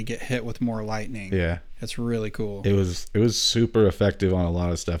action, they get hit with more lightning. Yeah. It's really cool. It was super effective on a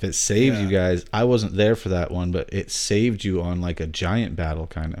lot of stuff. It saved you guys. I wasn't there for that one, but it saved you on like a giant battle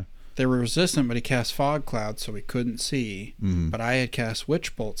kind of. They were resistant, but he cast Fog Cloud, so we couldn't see. But I had cast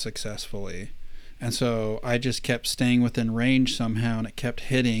Witch Bolt successfully. And so I just kept staying within range somehow, and it kept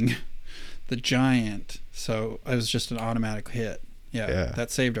hitting the giant. So it was just an automatic hit. Yeah.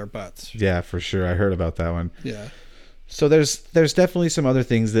 That saved our butts. Yeah, for sure. I heard about that one. Yeah. So there's definitely some other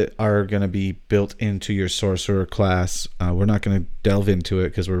things that are going to be built into your sorcerer class. We're not going to delve into it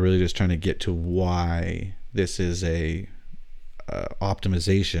because we're really just trying to get to why this is a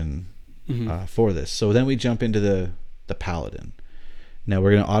optimization for this. So then we jump into the paladin. Now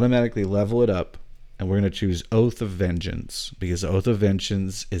we're going to automatically level it up, and we're going to choose Oath of Vengeance, because Oath of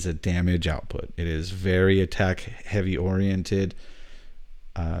Vengeance is a damage output. It is very attack heavy oriented.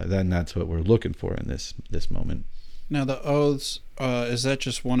 Then that's what we're looking for in this moment. Now the oaths, is that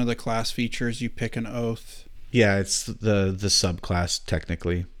just one of the class features? You pick an oath? Yeah, it's the subclass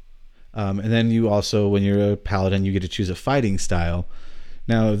technically. And then you also, when you're a paladin, you get to choose a fighting style.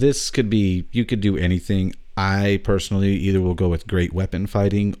 Now this could be, you could do anything. I personally either will go with great weapon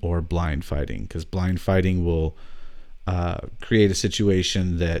fighting or blind fighting, because blind fighting will create a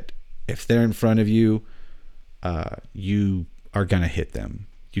situation that if they're in front of you, you are going to hit them.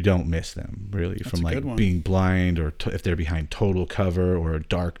 You don't miss them, really. That's from like being blind, or if they're behind total cover or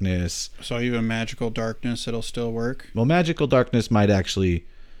darkness. So even magical darkness, it'll still work? Well, magical darkness might actually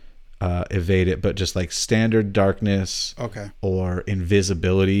evade it, but just like standard darkness or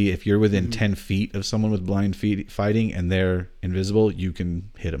invisibility, if you're within 10 feet of someone with blind fighting and they're invisible, you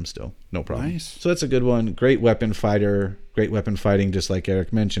can hit them still. No problem. Nice. So that's a good one. Great weapon fighting, just like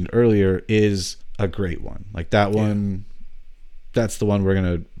Eric mentioned earlier, is a great one. Like that one... That's the one we're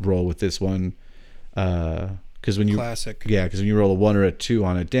gonna roll with this one, because when you because when you roll a 1 or a 2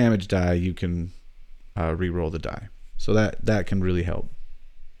 on a damage die, you can re-roll the die, so that can really help,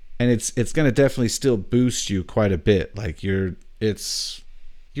 and it's gonna definitely still boost you quite a bit. Like it's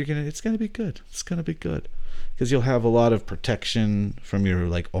gonna be good. It's gonna be good because you'll have a lot of protection from your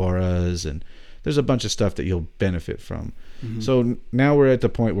like auras, and there's a bunch of stuff that you'll benefit from. So now we're at the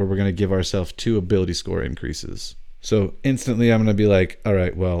point where we're gonna give ourselves 2 ability score increases. So instantly I'm going to be like, all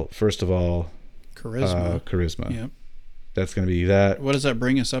right, well, first of all, charisma. Yep. That's going to be that. What does that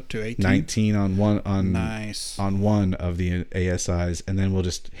bring us up to? 18? 19 on one of the ASIs, and then we'll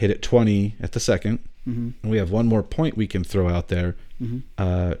just hit it 20 at the second. And we have one more point we can throw out there.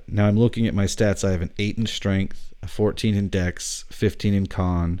 Now I'm looking at my stats. I have an 8 in strength, a 14 in dex, 15 in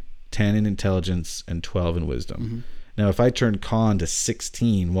con, 10 in intelligence, and 12 in wisdom. Now if I turn con to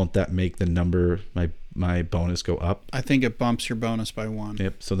 16, won't that make the number, my bonus go up? I think it bumps your bonus by 1.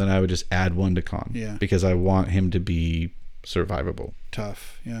 Yep. So then I would just add 1 to con. Yeah. Because I want him to be survivable.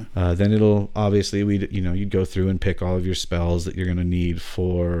 Tough. Yeah. Then it'll obviously you'd go through and pick all of your spells that you're going to need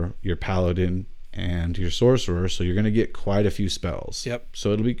for your paladin, and your sorcerer, so you're going to get quite a few spells. Yep.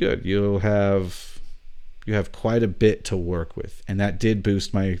 So it'll be good. You have quite a bit to work with, and that did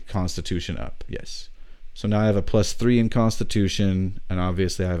boost my constitution up. Yes. So now I have a +3 in constitution, and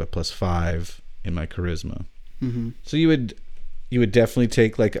obviously I have a +5 in my charisma. Mm-hmm. So you would definitely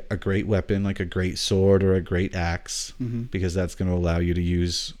take like a great weapon, like a great sword or a great axe, because that's going to allow you to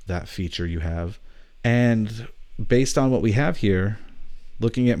use that feature you have. And based on what we have here,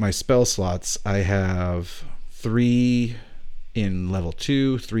 looking at my spell slots, I have 3 in level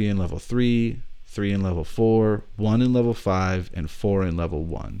 2, 3 in level 3, 3 in level 4, 1 in level 5, and 4 in level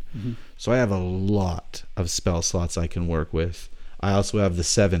 1. So I have a lot of spell slots I can work with. I also have the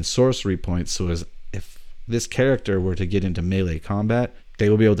 7 sorcery points, so if this character were to get into melee combat, they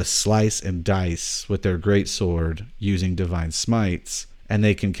will be able to slice and dice with their great sword using divine smites, and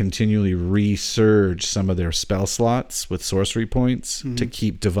they can continually resurge some of their spell slots with sorcery points to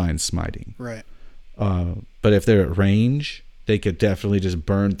keep divine smiting. Right. But if they're at range, they could definitely just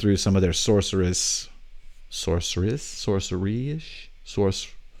burn through some of their sorcery-ish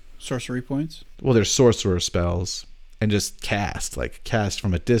points. Well, their sorcerer spells, and just cast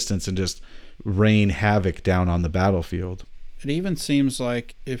from a distance and just rain havoc down on the battlefield. It even seems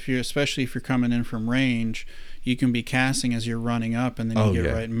like especially if you're coming in from range, you can be casting as you're running up, and then you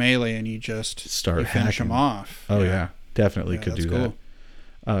get right in melee and you just finish them off. Oh yeah, definitely could do cool.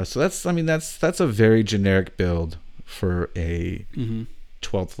 that. So that's a very generic build for a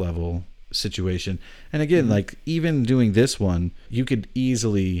 12th level situation. And again, like even doing this one, you could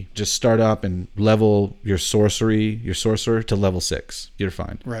easily just start up and level your sorcerer to level 6. You're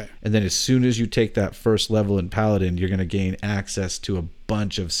fine. Right. And then as soon as you take that first level in Paladin, you're going to gain access to a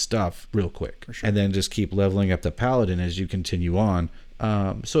bunch of stuff real quick. For sure. And then just keep leveling up the Paladin as you continue on.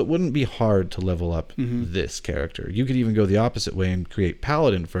 So it wouldn't be hard to level up this character. You could even go the opposite way and create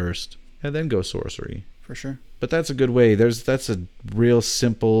Paladin first and then go sorcery. For sure. But that's a good way. That's a real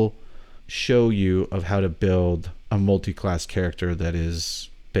simple show you of how to build a multi-class character that is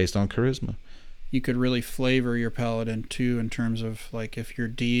based on charisma. You could really flavor your paladin too, in terms of like if your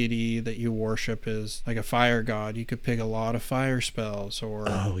deity that you worship is like a fire god, you could pick a lot of fire spells. Or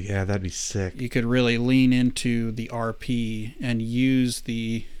oh yeah, that'd be sick. You could really lean into the RP and use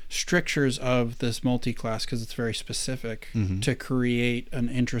the strictures of this multi-class, because it's very specific, to create an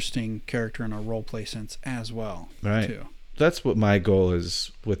interesting character in a roleplay sense as well. Right. Too. That's what my goal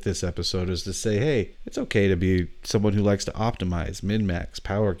is with this episode, is to say, hey, it's okay to be someone who likes to optimize, min-max,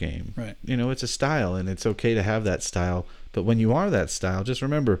 power game. Right. You know, it's a style, and it's okay to have that style. But when you are that style, just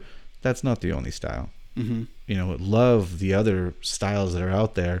remember, that's not the only style. You know, love the other styles that are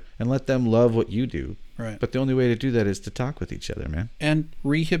out there and let them love what you do. Right. But the only way to do that is to talk with each other, man. And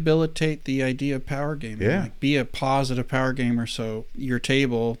rehabilitate the idea of power gaming. Yeah. Like, be a positive power gamer, so your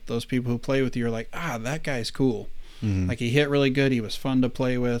table, those people who play with you are like, that guy's cool. Like, he hit really good, he was fun to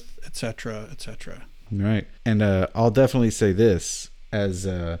play with, etc., etc. Right. And I'll definitely say this as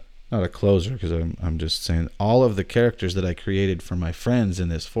not a closer, because I'm just saying all of the characters that I created for my friends in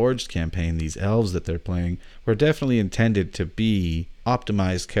this Forged campaign, these elves that they're playing, were definitely intended to be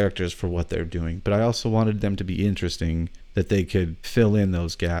optimized characters for what they're doing. But I also wanted them to be interesting, that they could fill in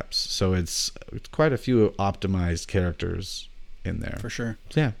those gaps. So it's quite a few optimized characters in there. For sure.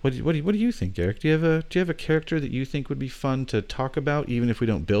 Yeah. What do you think, Eric? Do you have a character that you think would be fun to talk about, even if we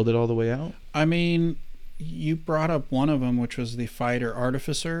don't build it all the way out? I mean, you brought up one of them, which was the fighter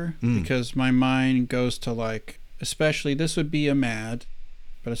artificer, because my mind goes to, like, especially this would be a MAD,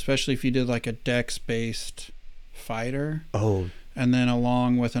 but especially if you did like a dex based fighter. Oh. And then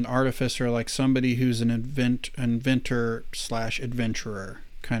along with an artificer, like somebody who's an inventor / adventurer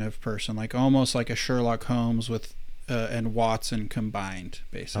kind of person, like almost like a Sherlock Holmes with and Watson combined,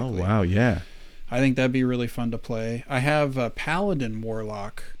 basically. Oh wow, yeah. I think that'd be really fun to play. I have a Paladin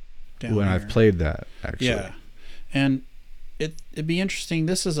Warlock down when here. I've played that, actually. Yeah, and it'd be interesting.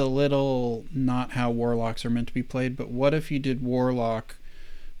 This is a little not how Warlocks are meant to be played, but what if you did Warlock,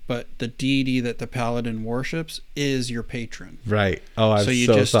 but the deity that the Paladin worships is your patron? Right. Oh, I've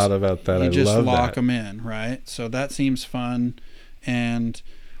thought about that. You just love lock that. them in, right? So that seems fun, and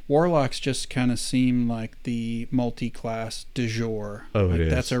Warlocks just kind of seem like the multi-class du jour. Oh, like, it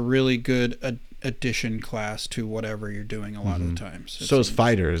is. That's a really good addition class to whatever you're doing a lot of the times. So is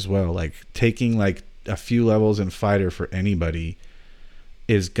fighter as well. Like taking like a few levels in fighter for anybody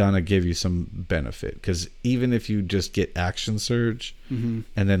is gonna give you some benefit, because even if you just get action surge and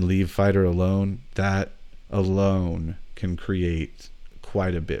then leave fighter alone, that alone can create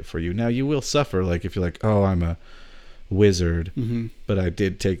quite a bit for you. Now you will suffer, like if you're like, oh, I'm a wizard, but I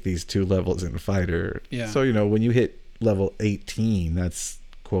did take these 2 levels in fighter. Yeah. So, you know, when you hit level 18, that's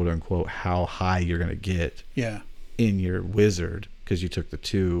quote unquote how high you're going to get in your wizard, because you took the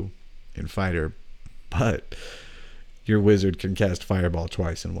 2 in fighter, but your wizard can cast fireball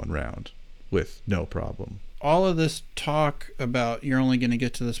twice in one round with no problem. All of this talk about you're only going to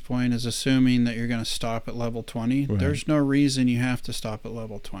get to this point is assuming that you're going to stop at level 20. Right. There's no reason you have to stop at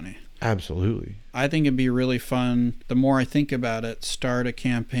level 20. Absolutely. I think it'd be really fun. The more I think about it, start a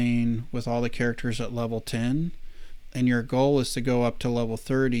campaign with all the characters at level 10, and your goal is to go up to level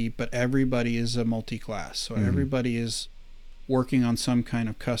 30, but everybody is a multi-class. So everybody is working on some kind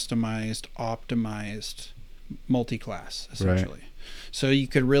of customized, optimized multi-class, essentially. Right. So you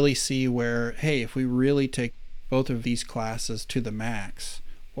could really see where, hey, if we really take both of these classes to the max,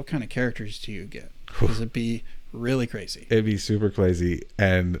 what kind of characters do you get? Because it'd be really crazy. It'd be super crazy.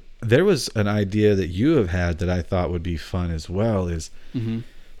 And there was an idea that you have had that I thought would be fun as well, is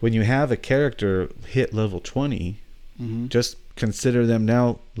when you have a character hit level 20, just consider them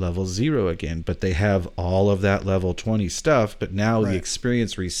now level 0 again, but they have all of that level 20 stuff, but now the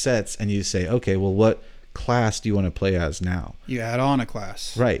experience resets, and you say, okay, well, what class do you want to play as now? You add on a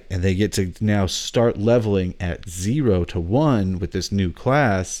class. Right. And they get to now start leveling at 0 to 1 with this new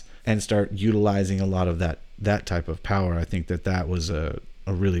class and start utilizing a lot of that type of power. I think that was a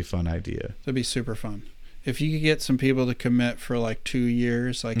really fun idea. That'd be super fun. If you could get some people to commit for like 2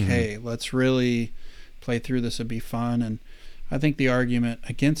 years, like, hey, let's really play through this, it'd be fun. And I think the argument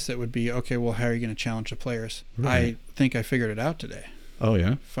against it would be, okay, well, how are you going to challenge the players? Right. I think I figured it out today. Oh,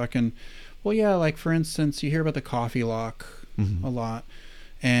 yeah? Well, yeah, like, for instance, you hear about the coffee lock a lot.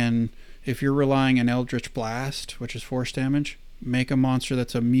 And if you're relying on Eldritch Blast, which is force damage, make a monster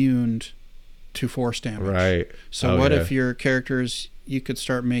that's immune to force damage. Right. So if your characters, you could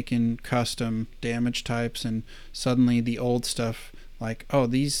start making custom damage types, and suddenly the old stuff, like, oh,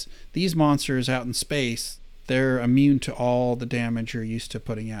 these monsters out in space, they're immune to all the damage you're used to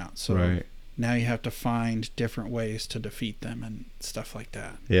putting out. So now you have to find different ways to defeat them and stuff like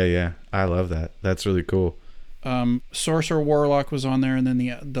that. Yeah. I love that. That's really cool. Sorcerer Warlock was on there, and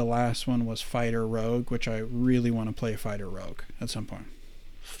then the last one was Fighter Rogue, which I really want to play Fighter Rogue at some point.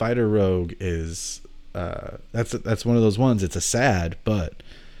 Fighter Rogue is that's one of those ones. It's a sad, but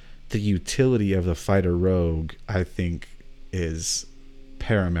the utility of the Fighter Rogue, I think, is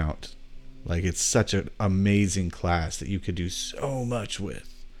paramount. Like, it's such an amazing class that you could do so much with.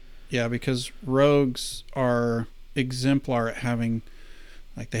 Yeah, because rogues are exemplar at having,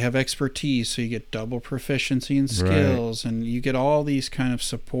 like, they have expertise, so you get double proficiency in skills, and you get all these kind of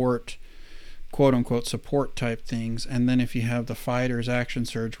support, quote unquote support type things. And then if you have the fighter's action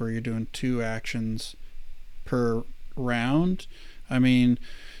surge, where you're doing 2 actions per round, I mean,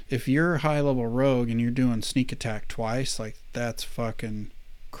 if you're a high level rogue and you're doing sneak attack twice, like, that's fucking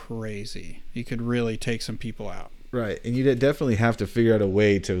crazy. You could really take some people out. Right. And you definitely have to figure out a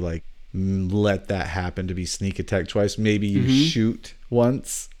way to, like, let that happen, to be sneak attack twice. Maybe you shoot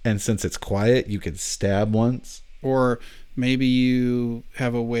once, and since it's quiet, you could stab once. Or maybe you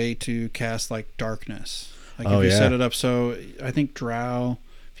have a way to cast, like, darkness. Like, if you set it up so, I think Drow,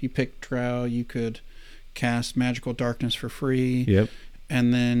 if you pick Drow, you could cast magical darkness for free. Yep.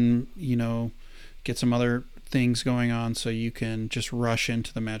 And then, get some other things going on, so you can just rush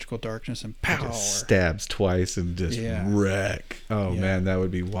into the magical darkness and pow, just stabs twice and just wreck. Man, that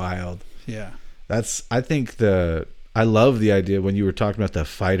would be wild. Yeah, I love the idea when you were talking about the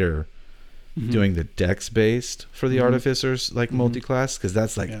fighter doing the dex based for the artificers, like multi-class, because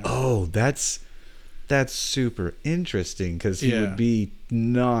that's like that's super interesting, because he would be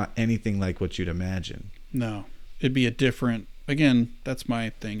not anything like what you'd imagine. No, it'd be a different, again, that's my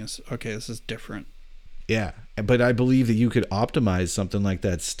thing, is, okay, this is different. Yeah, but I believe that you could optimize something like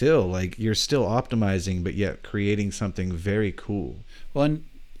that still. Like, you're still optimizing, but yet creating something very cool. Well, and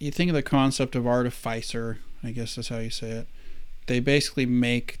you think of the concept of artificer, I guess that's how you say it. They basically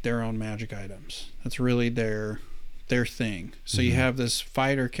make their own magic items. That's really their thing. So you have this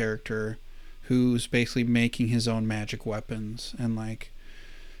fighter character who's basically making his own magic weapons and, like,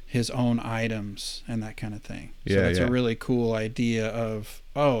 his own items and that kind of thing. So that's a really cool idea of,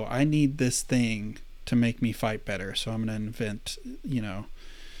 oh, I need this thing to make me fight better, so I'm going to invent,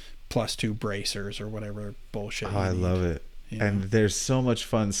 +2 bracers or whatever bullshit. Oh, I love it. And there's so much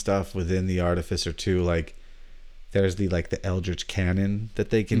fun stuff within the Artificer too. Like, there's the Eldritch Cannon that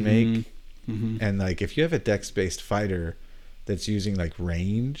they can make. And, like, if you have a dex-based fighter that's using, like,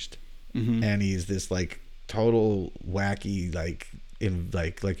 ranged, and he's this, like, total wacky, like, in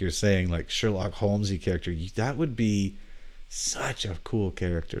like you're saying, like, Sherlock Holmesy character, that would be such a cool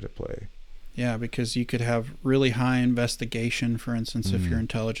character to play. Yeah, because you could have really high investigation, for instance, if you're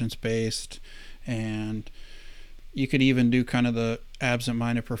intelligence based, and You could even do kind of the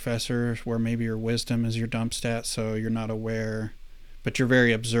absent-minded professor where maybe your wisdom is your dump stat, so you're not aware, but you're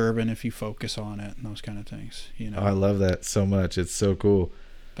very observant if you focus on it and those kind of things. You know, Oh, I love that so much. It's so cool.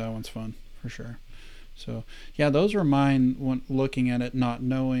 that one's fun for sure. So yeah, those were mine when looking at it, not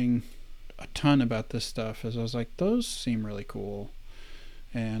knowing a ton about this stuff. As I was like, those seem really cool,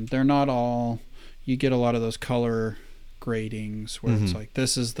 and they're not all. You get a lot of those color gradings where it's like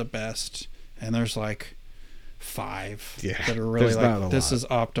this is the best, and there's like 5 that are really like this is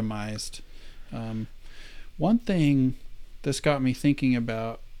optimized. One thing this got me thinking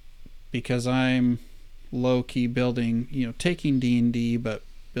about, because I'm low-key building, taking D&D but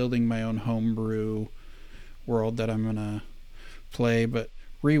building my own homebrew world that I'm gonna play, but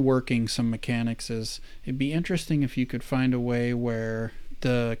reworking some mechanics, is it'd be interesting if you could find a way where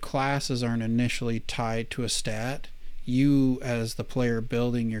the classes aren't initially tied to a stat. You as the player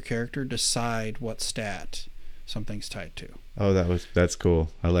building your character decide what stat something's tied to. Oh, that's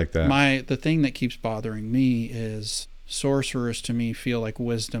cool. I like that. The thing that keeps bothering me is sorcerers to me feel like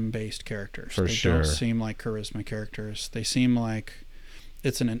wisdom based characters. They don't seem like charisma characters. They seem like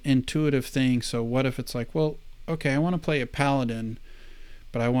it's an intuitive thing. So what if it's like, well, okay, I want to play a paladin,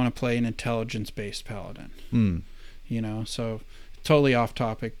 but I want to play an intelligence based paladin. So totally off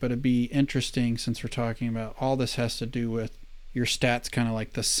topic, but it'd be interesting, since we're talking about all this has to do with your stats, kind of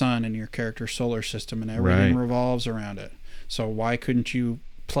like the sun in your character's solar system, and everything revolves around it. So why couldn't you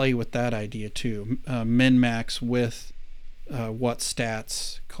play with that idea too? Min-max with what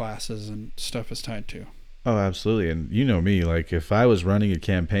stats, classes, and stuff is tied to. Oh, absolutely. And you know me, like if I was running a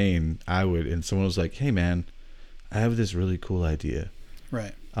campaign, and someone was like, hey man, I have this really cool idea.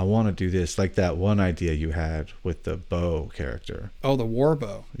 Right. I want to do this, like that one idea you had with the bow character. Oh, the war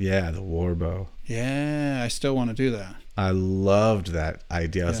bow. Yeah, the war bow. Yeah, I still want to do that. I loved that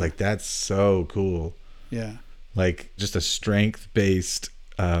idea. I was like, that's so cool. Yeah. Like just a strength-based,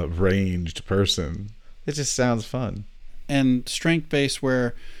 ranged person. It just sounds fun. And strength-based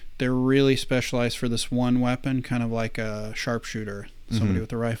where they're really specialized for this one weapon, kind of like a sharpshooter, somebody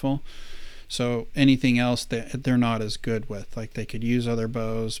with a rifle. So anything else they're not as good with. Like they could use other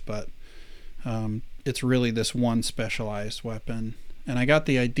bows, but it's really this one specialized weapon. And I got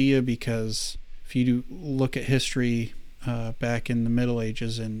the idea because if you look at history back in the Middle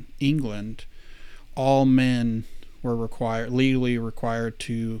Ages in England, all men were legally required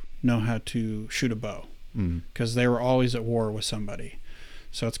to know how to shoot a bow, because they were always at war with somebody.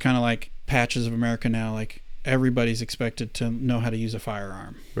 So it's kind of like Patches of America now, like everybody's expected to know how to use a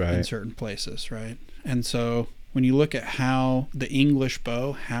firearm in certain places, right? And so when you look at how the English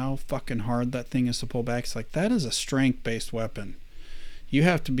bow, how fucking hard that thing is to pull back, it's like that is a strength-based weapon. You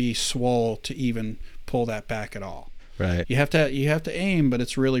have to be swole to even pull that back at all. Right. You have to aim, but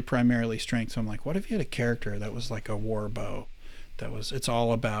it's really primarily strength. So I'm like, what if you had a character that was like a war bow? It's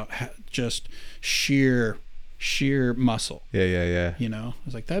all about just sheer muscle. Yeah. I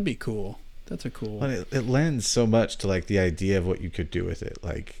was like, that'd be cool. That's a cool. Well, it lends so much to like the idea of what you could do with it.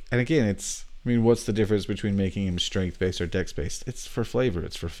 Like, and again, what's the difference between making him strength based or dex based? It's for flavor.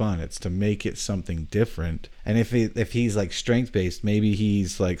 It's for fun. It's to make it something different. And if he's like strength based, maybe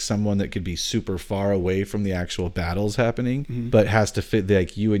he's like someone that could be super far away from the actual battles happening, but has to fit,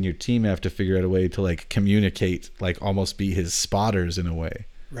 like you and your team have to figure out a way to like communicate, like almost be his spotters in a way.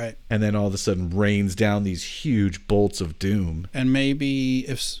 Right. And then all of a sudden rains down these huge bolts of doom. And maybe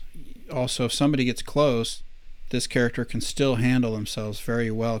if somebody gets close, this character can still handle themselves very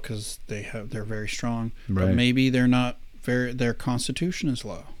well because they're very strong. Right. But maybe their constitution is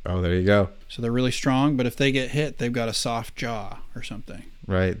low. Oh, there you go. So they're really strong, but if they get hit, they've got a soft jaw or something.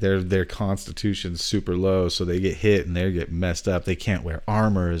 Right. Their constitution's super low, so they get hit and they get messed up. They can't wear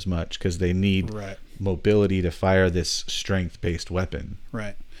armor as much because they need mobility to fire this strength-based weapon.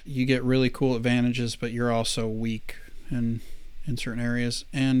 Right. You get really cool advantages, but you're also weak in certain areas.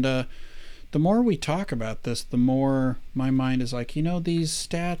 And the more we talk about this, the more my mind is like, these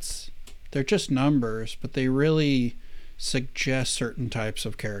stats, they're just numbers, but they really suggest certain types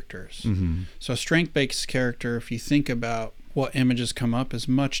of characters. So a strength-based character, if you think about what images come up, is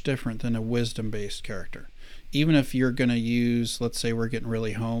much different than a wisdom-based character. Even if you're going to use, let's say we're getting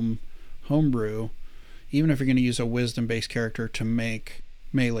really homebrew, even if you're going to use a wisdom-based character to make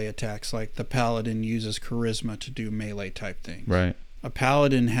melee attacks, like the paladin uses charisma to do melee type things. Right. A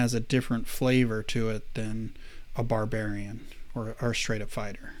paladin has a different flavor to it than a barbarian or a straight up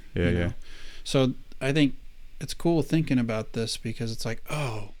fighter. Yeah. So I think it's cool thinking about this because it's like,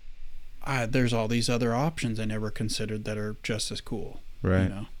 there's all these other options I never considered that are just as cool.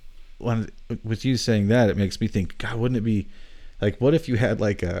 Right. With you saying that, it makes me think, God, wouldn't it be Like, what if you had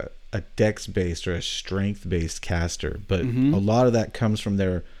like a dex based or a strength based caster, but Mm-hmm. a lot of that comes from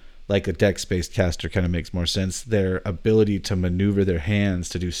their, like a dex based caster kind of makes more sense, their ability to maneuver their hands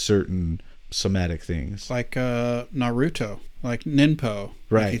to do certain somatic things. Like Naruto, like Ninpo.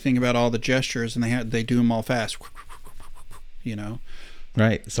 Right. Like you think about all the gestures, and they do them all fast. You know.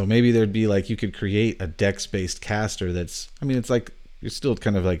 Right. So maybe there'd be like, you could create a dex based caster that's, I mean, it's like you're still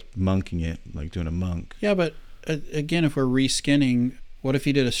kind of like monking it, like doing a monk. Yeah, but again, if we're reskinning, what if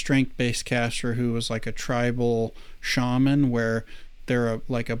you did a strength-based caster who was like a tribal shaman, where they're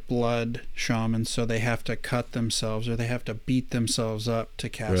like a blood shaman, so they have to cut themselves or they have to beat themselves up to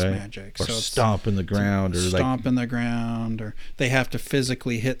cast Right. magic. Or So stomp in the ground, or stomp in the ground, or they have to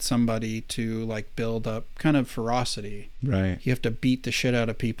physically hit somebody to like build up kind of ferocity. right. You have to beat the shit out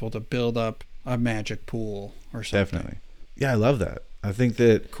of people to build up a magic pool or something. Definitely. Yeah, I love that. I think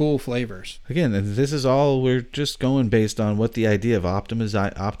that, Cool flavors. again, this is all, we're just going based on what the idea of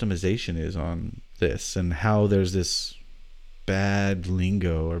optimization is on this, and how there's this bad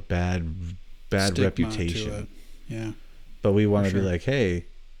lingo or bad Stigma to reputation. it. Yeah. But we want to For be sure. like, hey, it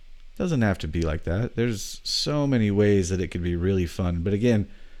doesn't have to be like that. There's so many ways that it could be really fun. But again,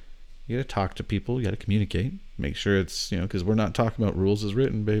 you got to talk to people, you got to communicate, make sure it's, because we're not talking about rules as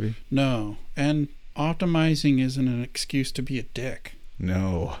written, baby. No. And optimizing isn't an excuse to be a dick.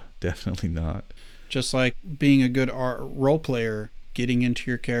 No, definitely not. Just like being a good role player, getting into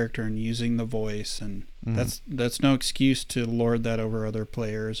your character and using the voice, and that's no excuse to lord that over other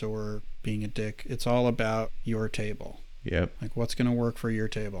players or being a dick. It's all about your table. Yep. Like what's going to work for your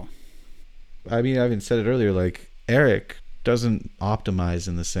table. I mean, I even said it earlier, like Eric doesn't optimize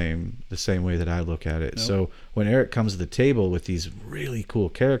in the same way that I look at it. Nope. So when Eric comes to the table with these really cool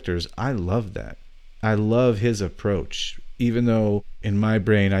characters, I love that. I love his approach. Even though in my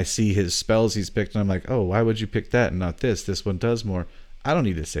brain I see his spells he's picked and I'm like, oh, why would you pick that and not this? This one does more. I don't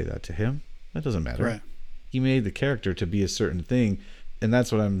need to say that to him. That doesn't matter. Right. He made the character to be a certain thing. And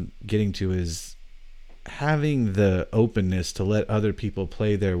that's what I'm getting to, is having the openness to let other people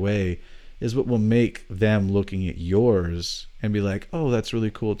play their way is what will make them looking at yours and be like, oh, that's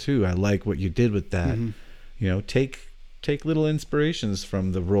really cool too. I like what you did with that. Mm-hmm. Take little inspirations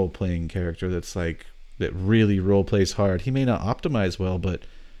from the role-playing character that really role-plays hard. He may not optimize well, but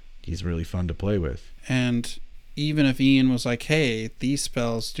he's really fun to play with. And even if Ian was like, hey, these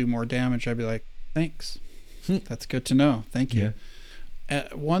spells do more damage, I'd be like, thanks. That's good to know. Thank you.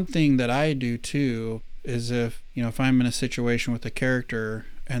 One thing that I do too is if I'm in a situation with a character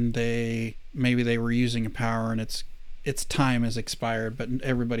and maybe they were using a power and its time has expired, but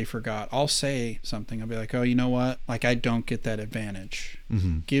everybody forgot, I'll say something. I'll be like, oh, you know what? Like, I don't get that advantage.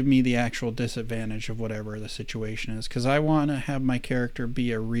 Mm-hmm. Give me the actual disadvantage of whatever the situation is, because I want to have my character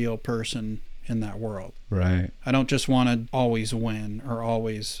be a real person in that world. Right. I don't just want to always win or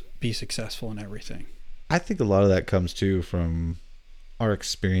always be successful in everything. I think a lot of that comes too from our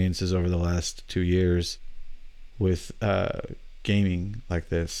experiences over the last 2 years with gaming like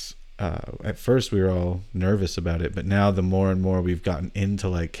this. At first we were all nervous about it, but now the more and more we've gotten into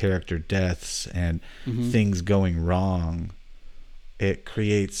like character deaths and things going wrong, it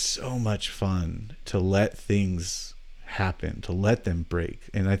creates so much fun to let things happen, to let them break.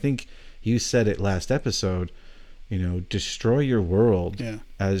 And I think you said it last episode, destroy your world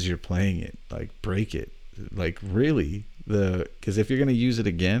as you're playing it, like break it, like really, because if you're going to use it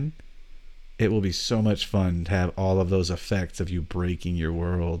again, it will be so much fun to have all of those effects of you breaking your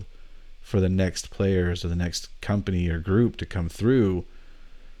world for the next players or the next company or group to come through.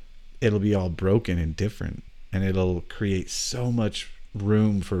 It'll be all broken and different, and it'll create so much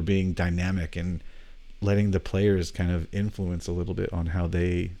room for being dynamic and letting the players kind of influence a little bit on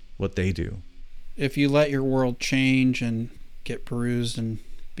what they do. If you let your world change and get bruised and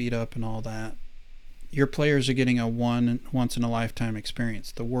beat up and all that, your players are getting a once in a lifetime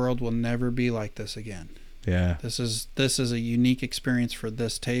experience. The world will never be like this again. Yeah. This is a unique experience for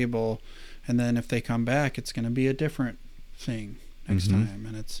this table, and then if they come back, it's going to be a different thing next time,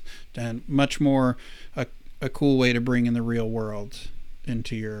 and it's much more a cool way to bring in the real world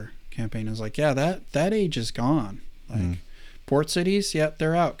into your campaign. Is like, yeah, that age is gone. Like port cities, yeah,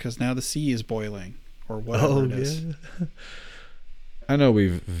 they're out because now the sea is boiling or whatever it is. Yeah. I know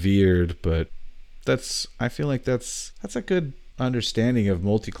we've veered, but I feel like that's a good understanding of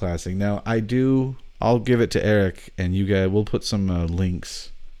multiclassing. Now I'll give it to Eric, and you guys, we'll put some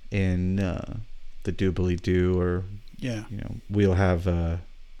links in the doobly-doo, or we'll have a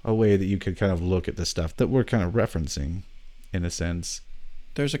way that you could kind of look at the stuff that we're kind of referencing, in a sense.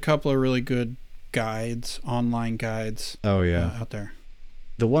 There's a couple of really good guides, online guides. Oh yeah, out there.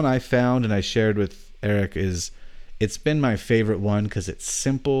 The one I found and I shared with Eric is it's been my favorite one because it's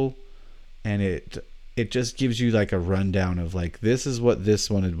simple, and it just gives you like a rundown of like, this is what this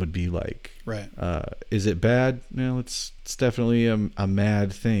one would be like. Right. Is it bad? No, it's definitely a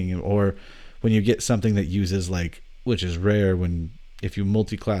mad thing. Or when you get something that uses like, which is rare, when if you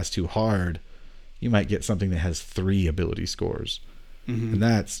multi-class too hard, you might get something that has 3 ability scores. Mm-hmm. And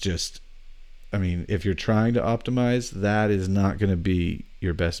that's just, I mean, if you're trying to optimize, that is not going to be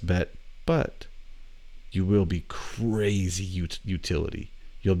your best bet, but you will be crazy utility.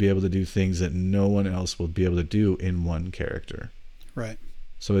 You'll be able to do things that no one else will be able to do in one character. Right.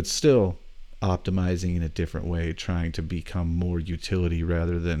 So it's still optimizing in a different way, trying to become more utility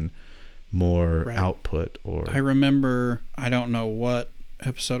rather than more output. Or I remember, I don't know what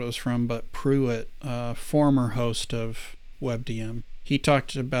episode it was from, but Pruitt, former host of WebDM, he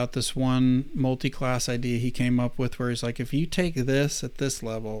talked about this one multi-class idea he came up with where he's like, if you take this at this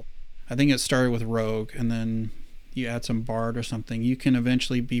level, I think it started with Rogue, and then you add some Bard or something, you can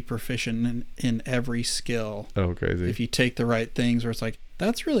eventually be proficient in every skill. Oh, crazy. If you take the right things, where it's like,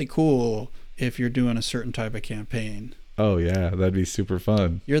 that's really cool if you're doing a certain type of campaign. Oh, yeah, that'd be super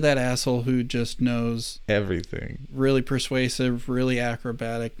fun. You're that asshole who just knows everything. Really persuasive, really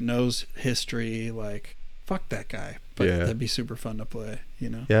acrobatic, knows history, like, fuck that guy. But that'd be super fun to play, you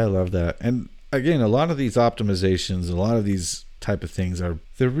know? Yeah, I love that. And again, a lot of these optimizations, a lot of these type of things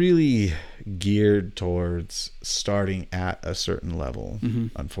they're really geared towards starting at a certain level. Mm-hmm.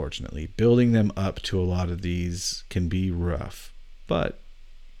 Unfortunately, building them up to a lot of these can be rough, but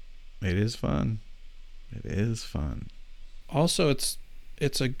it is fun. Also,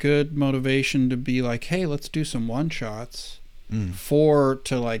 it's a good motivation to be like, hey, let's do some one shots to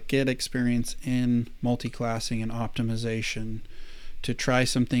like get experience in multi-classing and optimization, to try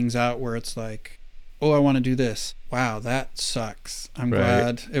some things out where it's like, oh, I want to do this. Wow, that sucks. I'm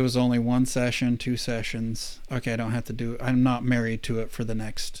glad it was only 1 session, 2 sessions. Okay, I don't have to do it. I'm not married to it for the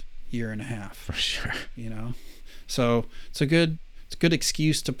next year and a half. For sure. You know? So it's a good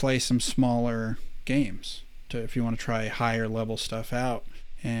excuse to play some smaller games, if you want to try higher level stuff out.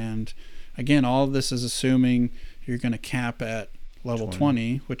 And again, all of this is assuming you're going to cap at level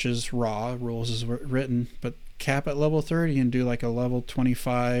 20, which is raw, rules is written, but cap at level 30 and do like a level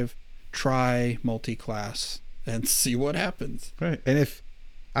 25 try multi-class and see what happens. Right. And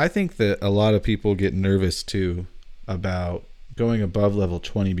I think that a lot of people get nervous too about going above level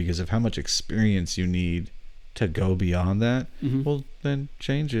 20 because of how much experience you need to go beyond that. Mm-hmm. Well, then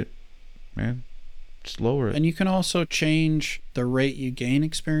change it, man. Just lower it. And you can also change the rate you gain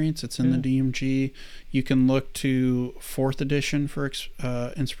experience. It's in the DMG. You can look to 4th edition for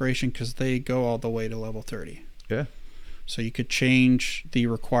inspiration because they go all the way to level 30. Yeah. So you could change the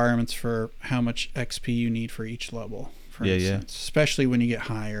requirements for how much XP you need for each level, for instance. Especially when you get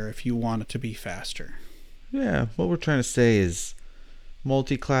higher, if you want it to be faster. Yeah, what we're trying to say is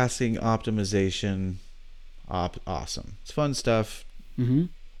multi-classing optimization, awesome. It's fun stuff. Mm-hmm.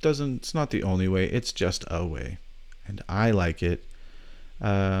 It's not the only way. It's just a way, and I like it.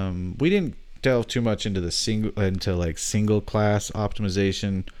 We didn't delve too much into single class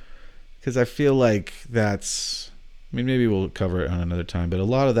optimization because I feel like that's. I mean, maybe we'll cover it on another time, but a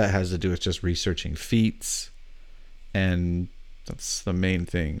lot of that has to do with just researching feats, and that's the main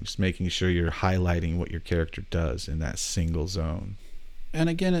thing. Just making sure you're highlighting what your character does in that single zone. And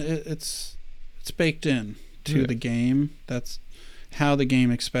again, it's baked in to the game. That's how the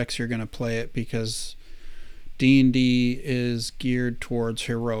game expects you're going to play it, because D&D is geared towards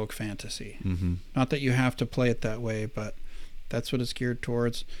heroic fantasy. Mm-hmm. Not that you have to play it that way, but that's what it's geared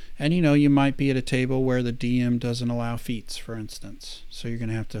towards. And you might be at a table where the DM doesn't allow feats, for instance, so you're going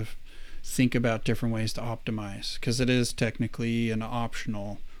to have to think about different ways to optimize, because it is technically an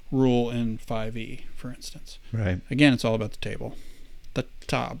optional rule in 5e, for instance. Right. Again, it's all about the table. The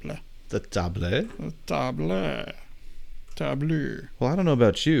table. The table. The table. Tableau. Well, I don't know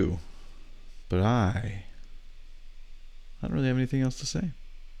about you, but I don't really have anything else to say.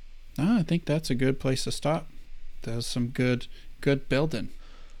 No, I think that's a good place to stop. That was some good building.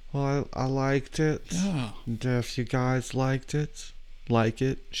 Well, I liked it. Yeah. And if you guys liked it, like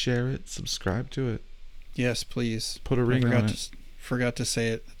it, share it, subscribe to it. Yes, please. Put a ring on it. Forgot to say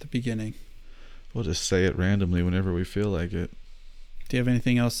it at the beginning. We'll just say it randomly whenever we feel like it. Do you have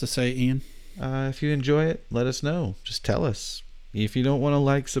anything else to say, Ian? If you enjoy it, let us know. Just tell us. If you don't want to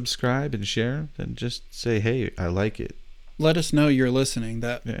like, subscribe, and share, then just say, hey, I like it. Let us know you're listening.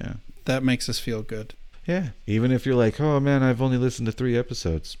 That makes us feel good. Yeah. Even if you're like, oh, man, I've only listened to 3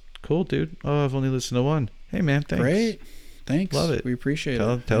 episodes. Cool, dude. Oh, I've only listened to 1. Hey, man, thanks. Great. Thanks. Love it. We appreciate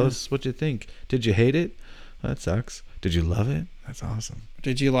it. Tell us what you think. Did you hate it? Well, that sucks. Did you love it? That's awesome.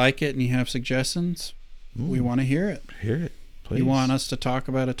 Did you like it and you have suggestions? We want to hear it. Hear it, please. You want us to talk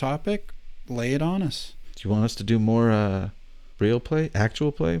about a topic? Lay it on us. Do you want us to do more real play?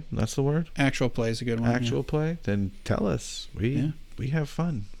 Actual play? That's the word? Actual play is a good one. Actual play? Then tell us. We have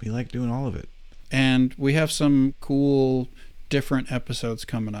fun. We like doing all of it. And we have some cool, different episodes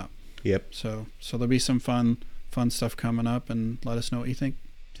coming up. Yep. So there'll be some fun stuff coming up, and let us know what you think.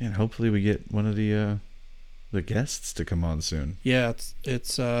 And hopefully we get one of the guests to come on soon. Yeah,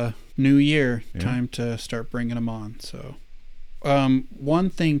 it's new year, time to start bringing them on. So, one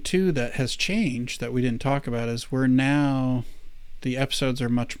thing too that has changed that we didn't talk about is the episodes are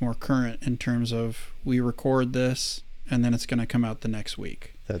much more current in terms of we record this and then it's going to come out the next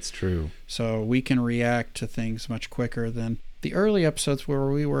week. That's true. So we can react to things much quicker than the early episodes where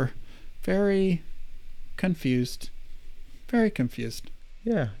we were very confused. Very confused.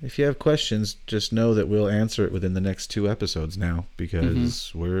 Yeah, if you have questions, just know that we'll answer it within the next 2 episodes now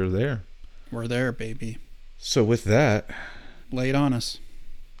because we're there. We're there, baby. So with that, lay it on us.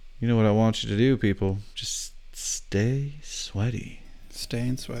 You know what I want you to do, people? Just stay sweaty.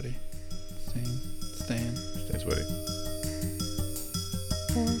 Staying sweaty. Staying sweaty.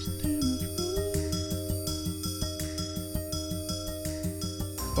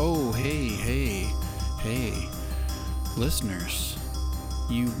 Oh, hey, listeners.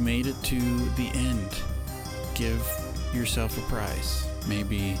 You've made it to the end. Give yourself a prize.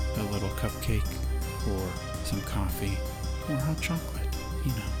 Maybe a little cupcake or some coffee or hot chocolate,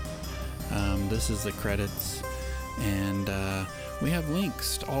 you know. This is the credits, and we have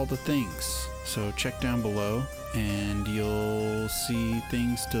links to all the things. So check down below and you'll see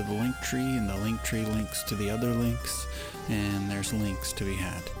things to the link tree, and the link tree links to the other links, and there's links to be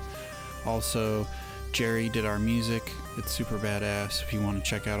had. Also, Jerry did our music. It's super badass. If you want to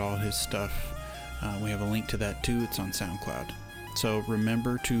check out all his stuff, we have a link to that too. It's on SoundCloud. So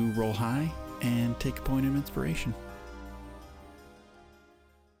remember to roll high and take a point of inspiration.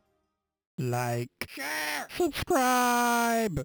 Like, share, subscribe.